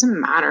that it doesn't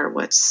matter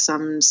what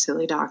some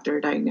silly doctor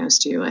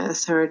diagnosed you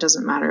with, or it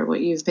doesn't matter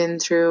what you've been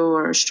through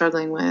or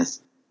struggling with.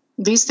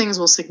 These things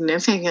will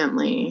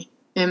significantly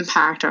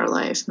impact our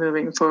life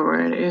moving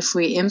forward if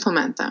we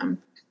implement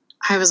them.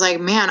 I was like,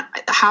 man,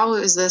 how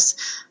is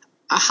this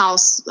a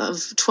house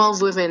of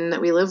 12 women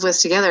that we live with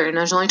together, and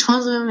there's only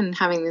 12 women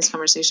having these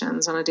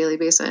conversations on a daily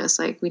basis?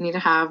 Like, we need to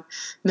have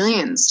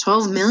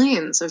 12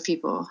 millions of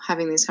people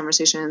having these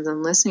conversations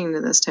and listening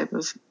to this type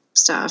of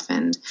stuff.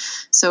 And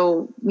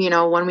so,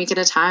 1 week at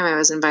a time, I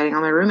was inviting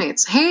all my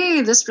roommates,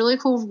 hey, this really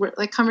cool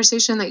like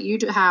conversation that you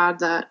had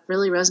that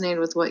really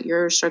resonated with what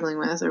you're struggling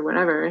with or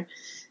whatever.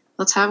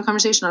 let's have a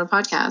conversation on a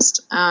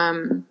podcast.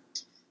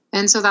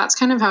 And so that's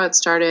kind of how it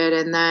started.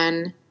 And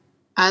then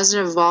as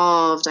it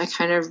evolved, I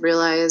kind of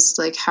realized,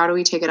 like, how do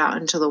we take it out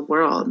into the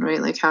world,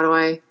 right? Like, how do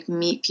I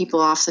meet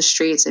people off the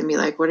streets and be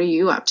like, what are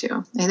you up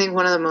to? I think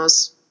one of the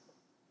most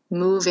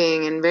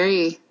moving and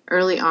very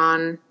early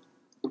on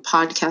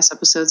podcast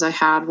episodes I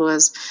had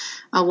was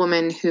a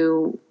woman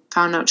who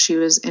found out she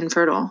was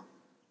infertile.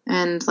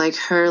 And like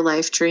her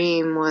life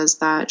dream was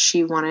that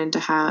she wanted to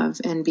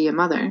have and be a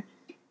mother.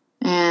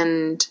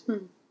 And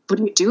what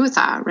do you do with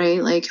that,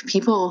 right? Like,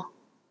 people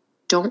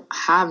don't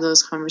have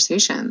those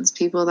conversations.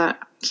 People that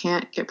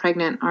can't get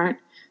pregnant aren't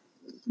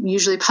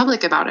usually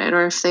public about it.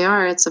 Or if they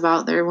are, it's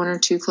about their one or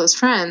two close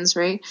friends,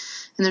 right?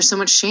 And there's so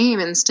much shame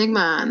and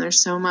stigma and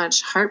there's so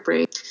much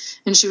heartbreak.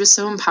 And she was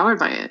so empowered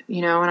by it,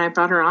 you know, and I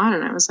brought her on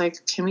and I was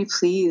like, can we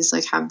please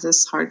like have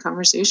this hard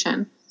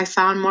conversation? I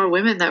found more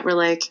women that were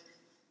like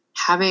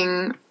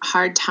having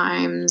hard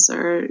times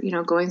or, you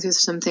know, going through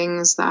some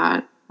things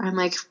that I'm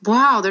like,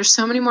 wow, there's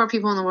so many more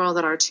people in the world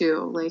that are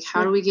too. Like,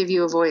 how do we give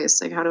you a voice?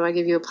 Like, how do I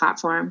give you a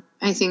platform?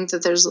 I think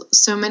that there's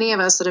so many of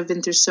us that have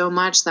been through so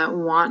much that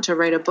want to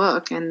write a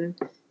book. And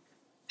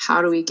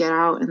how do we get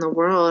out in the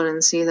world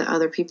and see that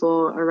other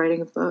people are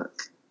writing a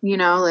book? You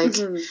know, like,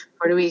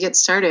 where do we get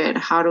started?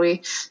 How do we?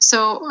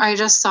 So I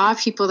just saw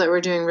people that were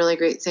doing really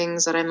great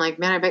things that I'm like,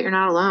 man, I bet you're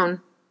not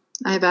alone.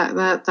 I bet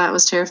that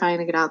was terrifying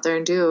to get out there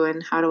and do.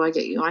 And how do I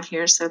get you on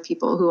here so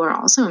people who are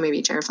also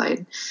maybe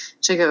terrified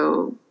to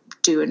go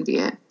do and be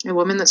it? A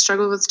woman that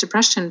struggled with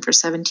depression for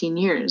 17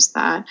 years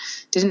that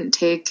didn't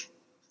take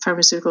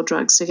pharmaceutical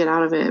drugs to get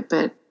out of it,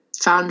 but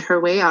found her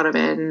way out of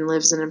it and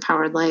lives an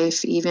empowered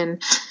life, even,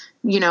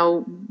 you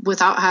know,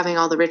 without having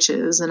all the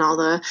riches and all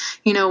the,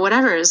 you know,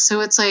 whatever.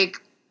 So it's like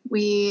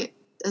we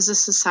as a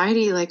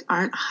society like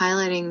aren't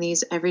highlighting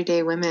these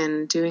everyday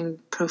women doing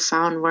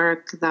profound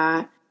work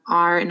that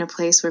are in a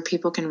place where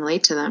people can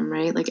relate to them,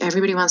 right? Like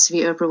everybody wants to be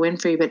Oprah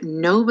Winfrey, but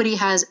nobody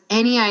has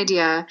any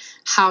idea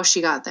how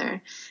she got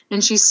there.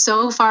 And she's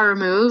so far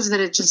removed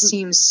that it just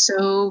seems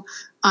so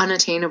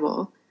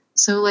unattainable.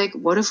 So like,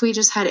 what if we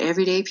just had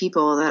everyday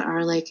people that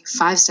are like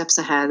 5 steps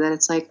ahead, that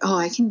it's like, oh,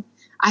 I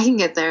can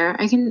get there.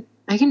 I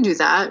can do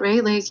that.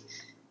 Right. Like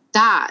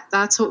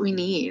that's what we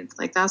need.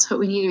 Like, that's what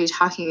we need to be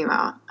talking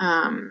about.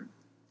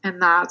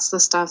 And that's the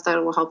stuff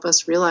that will help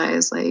us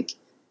realize like,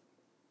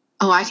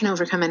 oh, I can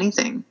overcome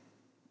anything.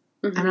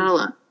 I'm not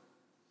alone.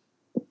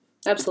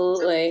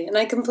 Absolutely. And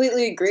I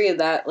completely agree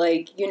that,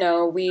 like, you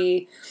know,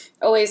 we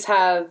always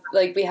have,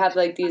 like, we have,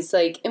 like, these,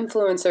 like,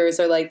 influencers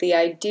or, like, the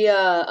idea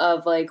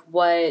of, like,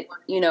 what,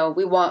 you know,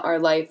 we want our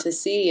life to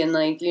see. And,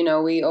 like, you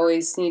know, we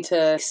always need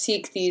to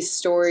seek these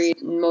story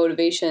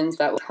motivations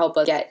that will help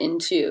us get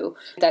into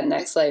that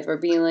next life, or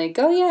being like,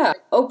 oh, yeah,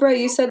 Oprah,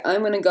 you said I'm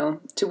going to go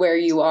to where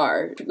you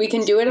are. We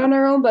can do it on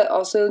our own, but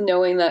also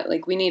knowing that,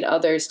 like, we need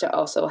others to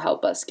also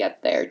help us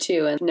get there,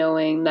 too. And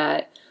knowing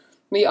that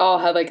we all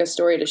have like a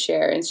story to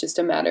share. It's just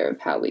a matter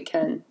of how we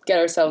can get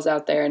ourselves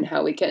out there and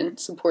how we can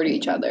support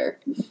each other.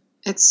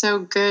 It's so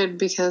good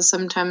because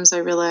sometimes I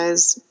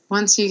realize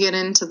once you get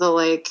into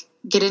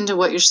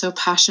what you're so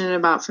passionate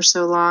about for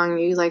so long,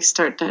 you like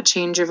start to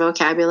change your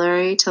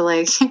vocabulary to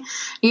like,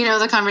 you know,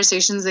 the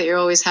conversations that you're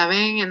always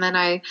having. And then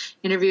I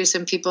interview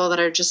some people that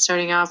are just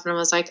starting off and I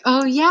was like,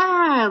 oh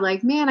yeah,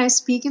 like, man, I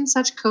speak in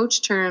such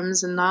coach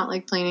terms and not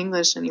like plain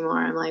English anymore.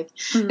 I'm like,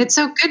 it's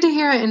so good to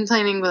hear it in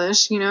plain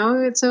English, you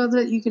know, it's so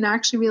that you can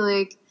actually be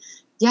like,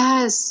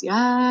 yes.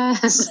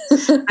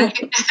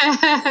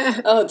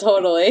 Oh,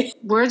 totally.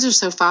 Words are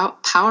so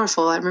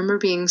powerful. I remember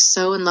being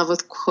so in love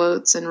with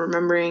quotes and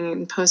remembering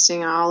and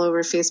posting all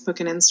over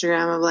Facebook and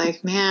Instagram of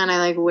like, man, I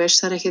like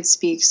wish that I could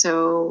speak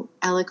so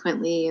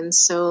eloquently and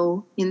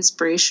so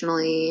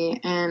inspirationally,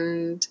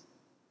 and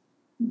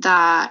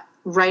that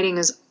writing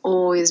has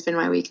always been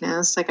my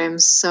weakness. Like, I'm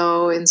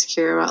so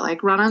insecure about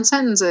like run-on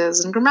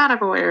sentences and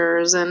grammatical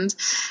errors, and,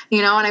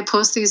 you know, and I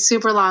post these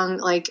super long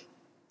like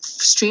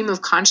stream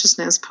of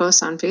consciousness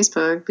posts on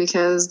Facebook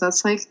because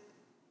that's like,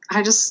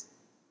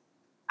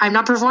 I'm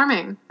not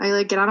performing. I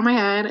like get out of my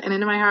head and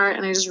into my heart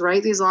and I just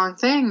write these long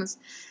things.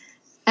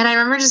 And I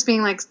remember just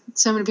being like,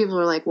 so many people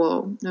were like,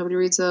 whoa, nobody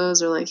reads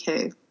those, or like,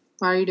 hey,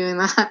 why are you doing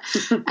that?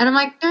 And I'm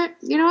like,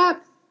 you know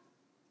what?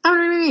 I'm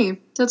going to be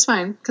me. That's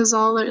fine. Because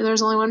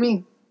there's only one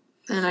me.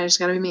 And I just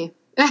got to be me.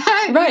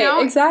 Right, you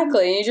know?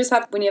 Exactly. You just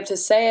have, when you have to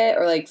say it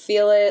or like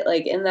feel it,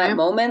 like in that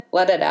moment,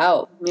 let it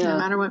out. Yeah. No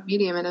matter what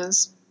medium it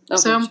is. Oh,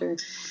 so sure.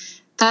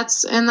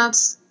 That's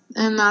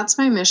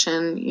my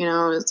mission, you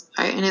know.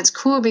 And it's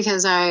cool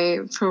because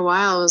for a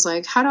while was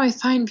like, how do I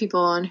find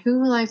people and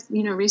who will I,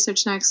 you know,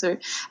 research next? And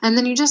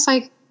then you just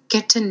like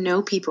get to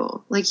know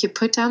people. Like, you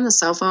put down the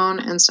cell phone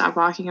and stop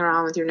walking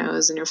around with your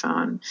nose in your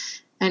phone,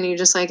 and you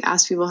just like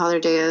ask people how their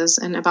day is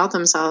and about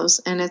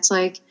themselves. And it's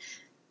like,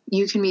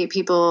 you can meet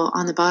people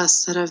on the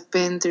bus that have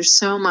been through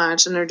so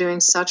much and are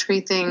doing such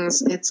great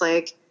things. It's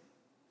like,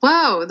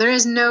 whoa, there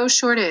is no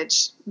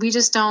shortage. We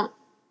just don't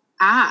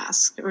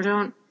ask or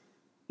don't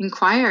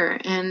inquire,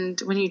 and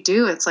when you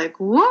do, it's like,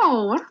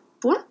 whoa,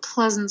 what a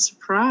pleasant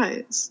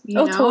surprise, you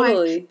know?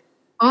 Totally.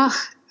 I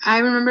I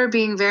remember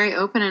being very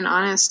open and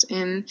honest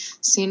in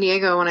San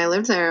Diego when I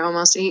lived there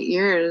almost 8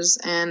 years,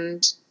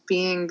 and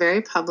being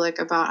very public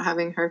about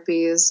having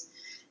herpes.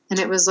 And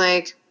it was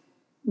like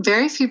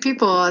very few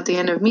people at the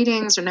end of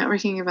meetings or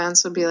networking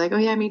events would be like, oh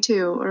yeah, me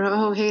too. Or,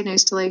 oh, hey,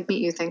 nice to like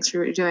meet you. Thanks for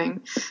what you're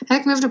doing. I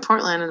like moved to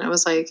Portland, and it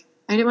was like,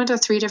 I went to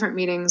 3 different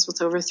meetings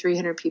with over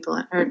 300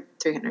 people, or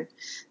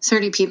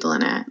 30 people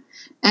in it.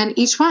 And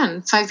each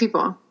one, 5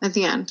 people at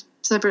the end,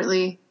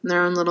 separately in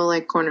their own little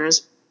like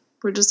corners,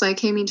 were just like,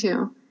 hey, me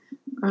too.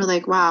 Or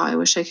like, wow, I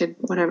wish I could,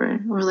 whatever.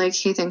 Or like,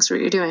 hey, thanks for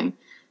what you're doing.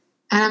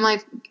 And I'm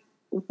like,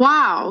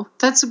 wow,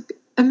 that's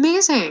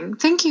amazing.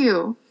 Thank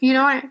you. You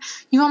know,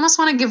 you almost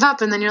want to give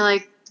up, and then you're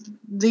like,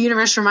 the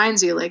universe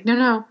reminds you, like,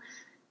 no.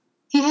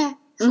 Yeah.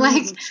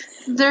 Like,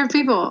 there are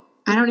people.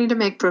 I don't need to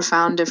make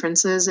profound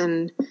differences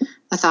in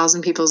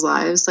 1,000 people's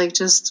lives. Like,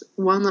 just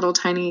one little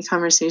tiny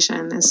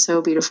conversation is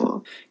so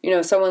beautiful. You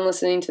know, someone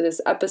listening to this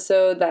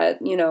episode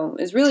that, you know,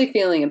 is really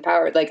feeling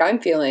empowered. Like, I'm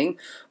feeling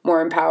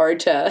more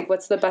empowered to,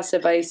 what's the best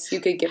advice you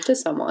could give to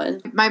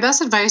someone? My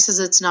best advice is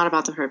it's not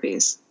about the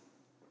herpes.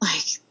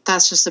 Like,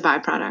 that's just a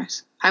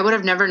byproduct. I would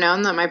have never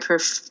known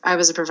that I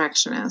was a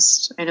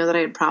perfectionist. I know that I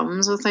had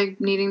problems with like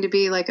needing to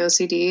be like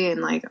OCD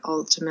and like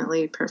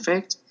ultimately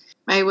perfect.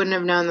 I wouldn't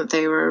have known that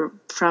they were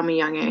from a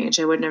young age.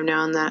 I wouldn't have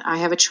known that I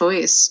have a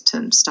choice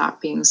to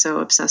stop being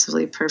so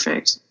obsessively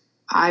perfect.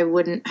 I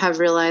wouldn't have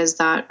realized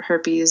that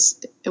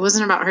herpes, it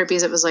wasn't about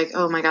herpes. It was like,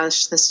 oh my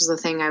gosh, this was the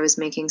thing I was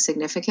making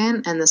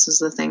significant. And this was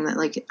the thing that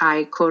like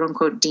I quote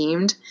unquote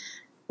deemed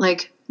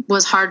like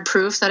was hard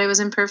proof that I was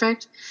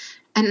imperfect.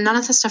 And none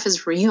of this stuff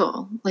is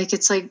real. Like,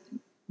 it's like,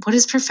 what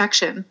is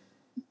perfection?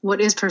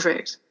 What is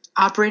perfect?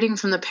 Operating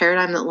from the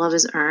paradigm that love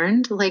is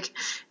earned. Like,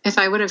 if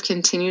I would have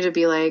continued to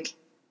be like,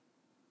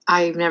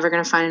 I'm never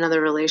going to find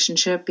another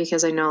relationship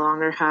because I no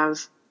longer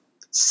have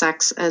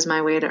sex as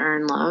my way to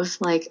earn love.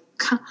 Like,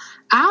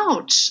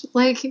 ouch.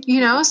 Like, you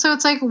know, so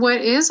it's like,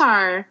 what is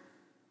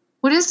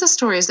the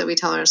stories that we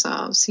tell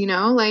ourselves? You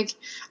know, like,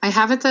 I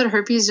have it that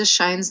herpes just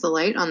shines the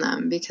light on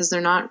them because they're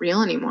not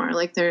real anymore.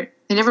 Like, they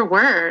never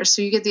were.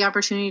 So you get the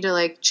opportunity to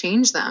like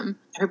change them.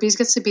 Herpes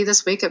gets to be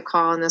this wake up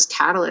call and this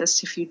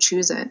catalyst if you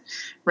choose it,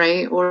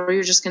 right? Or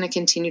you're just going to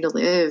continue to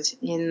live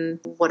in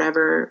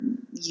whatever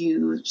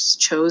you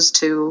chose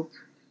to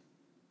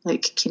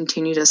like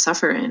continue to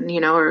suffer in, you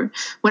know, or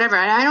whatever.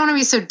 I don't want to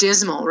be so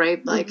dismal,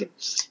 right? Like,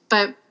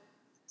 but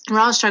we're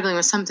all struggling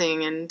with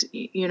something, and,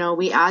 you know,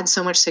 we add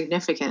so much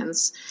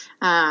significance.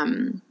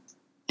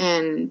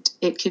 And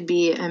it could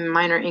be a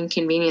minor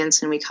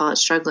inconvenience and we call it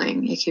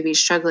struggling. It could be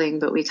struggling,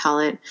 but we call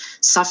it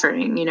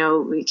suffering. You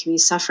know, we could be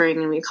suffering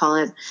and we call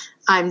it,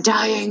 I'm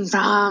dying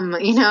from,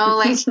 you know,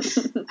 like,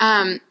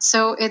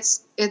 so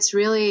it's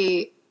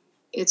really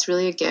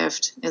a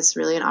gift. It's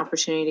really an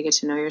opportunity to get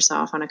to know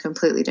yourself on a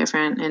completely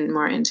different and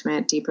more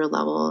intimate, deeper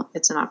level.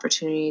 It's an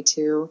opportunity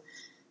to,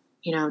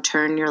 you know,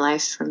 turn your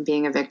life from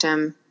being a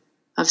victim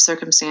of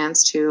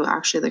circumstance to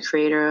actually the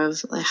creator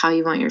of like, how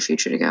you want your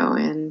future to go,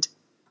 and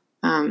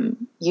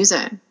use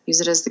it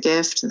as the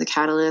gift, the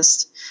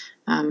catalyst.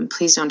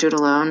 Please don't do it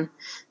alone.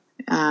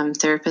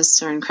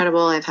 Therapists are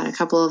incredible. I've had a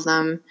couple of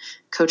them.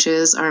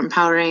 Coaches are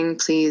empowering.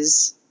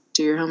 Please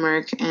do your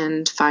homework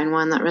and find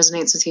one that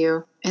resonates with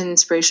you.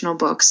 Inspirational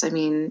books. I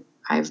mean,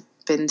 I've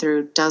been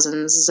through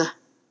dozens,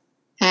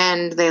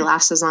 and they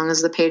last as long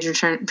as the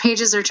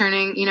pages are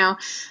turning, you know,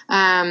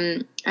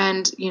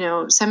 and, you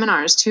know,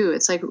 seminars too.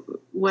 It's like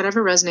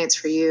whatever resonates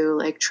for you,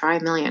 like try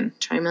a million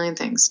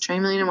things, try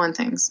a million and one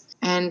things.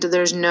 And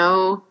there's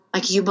no,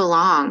 like, you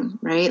belong,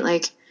 right?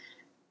 Like,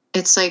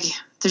 it's like,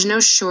 there's no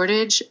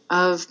shortage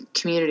of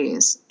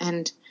communities.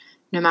 And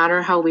no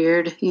matter how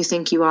weird you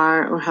think you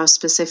are or how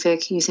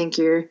specific you think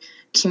your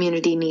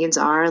community needs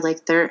are,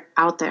 like, they're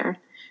out there.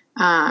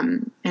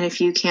 And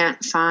if you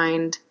can't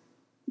find,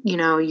 you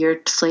know, your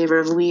flavor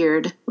of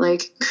weird,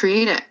 like,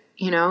 create it,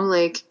 you know,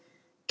 like,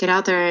 get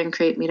out there and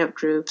create meetup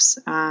groups.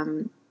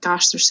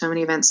 Gosh, there's so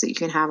many events that you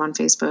can have on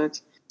Facebook,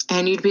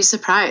 and you'd be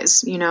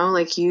surprised, you know,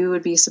 like, you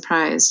would be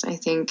surprised, I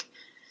think.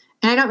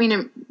 And I don't mean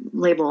to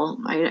label,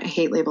 I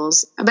hate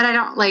labels, but I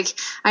don't like,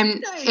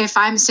 if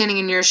I'm standing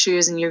in your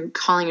shoes and you're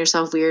calling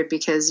yourself weird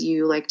because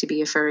you like to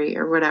be a furry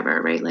or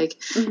whatever, right? Like,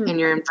 and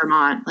you're in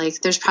Vermont,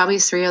 like, there's probably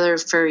 3 other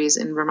furries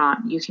in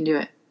Vermont. You can do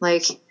it.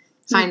 Like,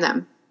 find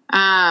them.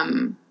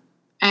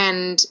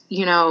 And,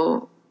 you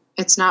know,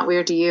 it's not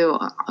weird to you.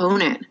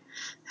 Own it.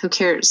 Who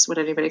cares what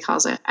anybody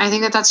calls it? I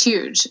think that that's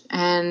huge.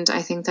 And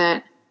I think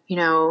that, you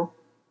know,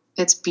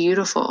 it's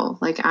beautiful.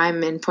 Like,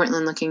 I'm in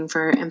Portland looking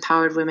for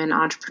empowered women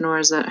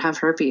entrepreneurs that have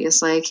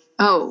herpes. Like,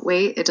 oh,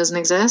 wait, it doesn't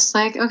exist?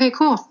 Like, okay,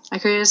 cool. I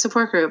created a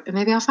support group and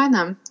maybe I'll find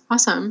them.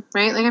 Awesome.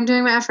 Right? Like, I'm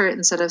doing my effort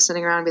instead of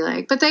sitting around and be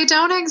like, but they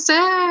don't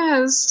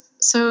exist.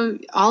 So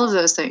all of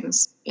those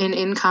things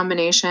in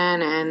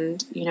combination,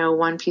 and,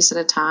 one piece at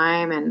a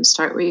time, and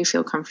start where you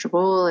feel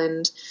comfortable,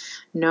 and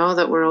know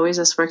that we're always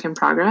this work in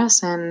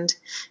progress. And,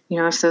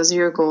 if those are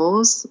your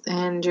goals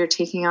and you're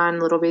taking on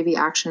little baby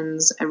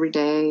actions every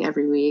day,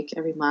 every week,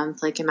 every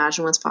month, like,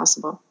 imagine what's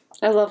possible.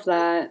 I love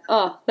that.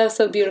 Oh, that's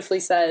so beautifully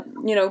said.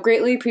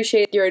 Greatly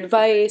appreciate your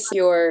advice,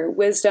 your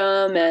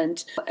wisdom,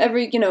 and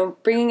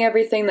bringing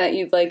everything that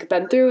you've like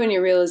been through and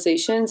your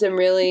realizations, and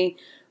really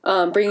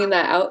bringing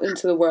that out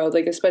into the world,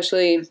 like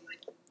especially,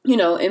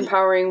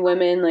 empowering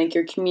women, like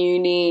your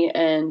community,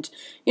 and,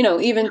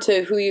 even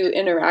to who you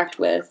interact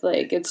with.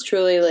 Like, it's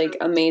truly like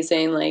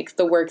amazing, like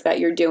the work that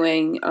you're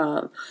doing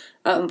out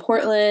in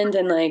Portland,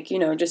 and like,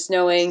 just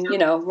knowing,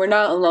 we're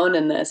not alone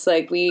in this.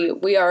 Like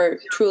we are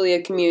truly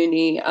a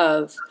community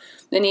of,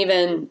 and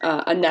even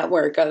a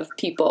network of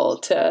people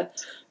to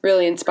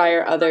really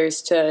inspire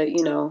others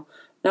to,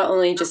 not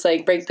only just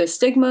like break the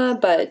stigma,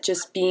 but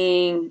just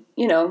being,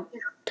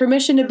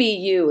 permission to be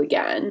you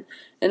again.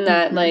 And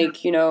that,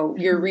 like,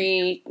 you're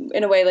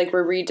in a way, like,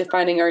 we're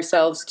redefining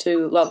ourselves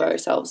to love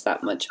ourselves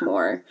that much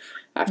more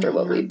after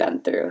what we've been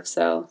through.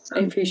 So I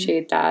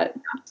appreciate that.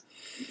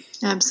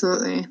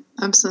 Absolutely.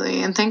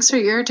 Absolutely. And thanks for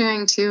your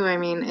doing too. I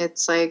mean,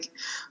 it's like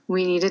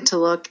we need it to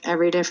look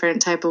every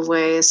different type of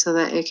way so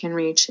that it can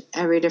reach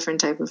every different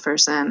type of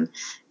person.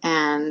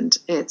 And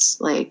it's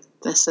like,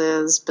 this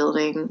is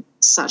building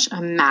such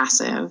a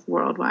massive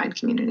worldwide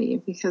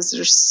community because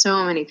there's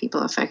so many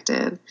people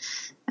affected,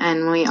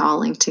 and we all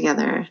link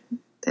together.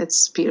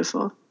 It's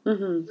beautiful.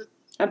 Mm-hmm.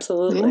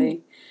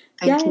 Absolutely.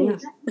 Yeah. Thank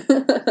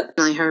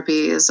you.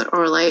 Herpes,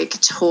 or like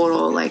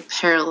total like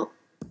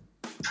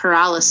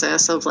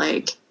paralysis of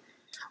like,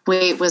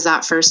 wait, was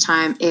that first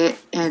time it?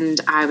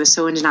 And I was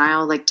so in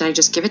denial. Like, did I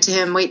just give it to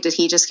him? Wait, did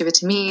he just give it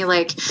to me?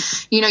 Like,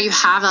 you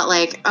have that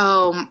like,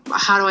 oh,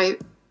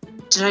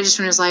 did I just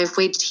ruin his life?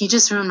 Wait, did he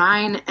just ruin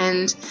mine?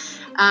 And,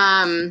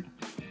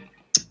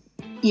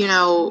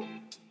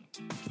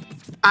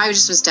 I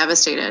just was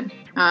devastated.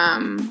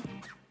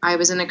 I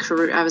was in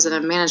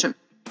a management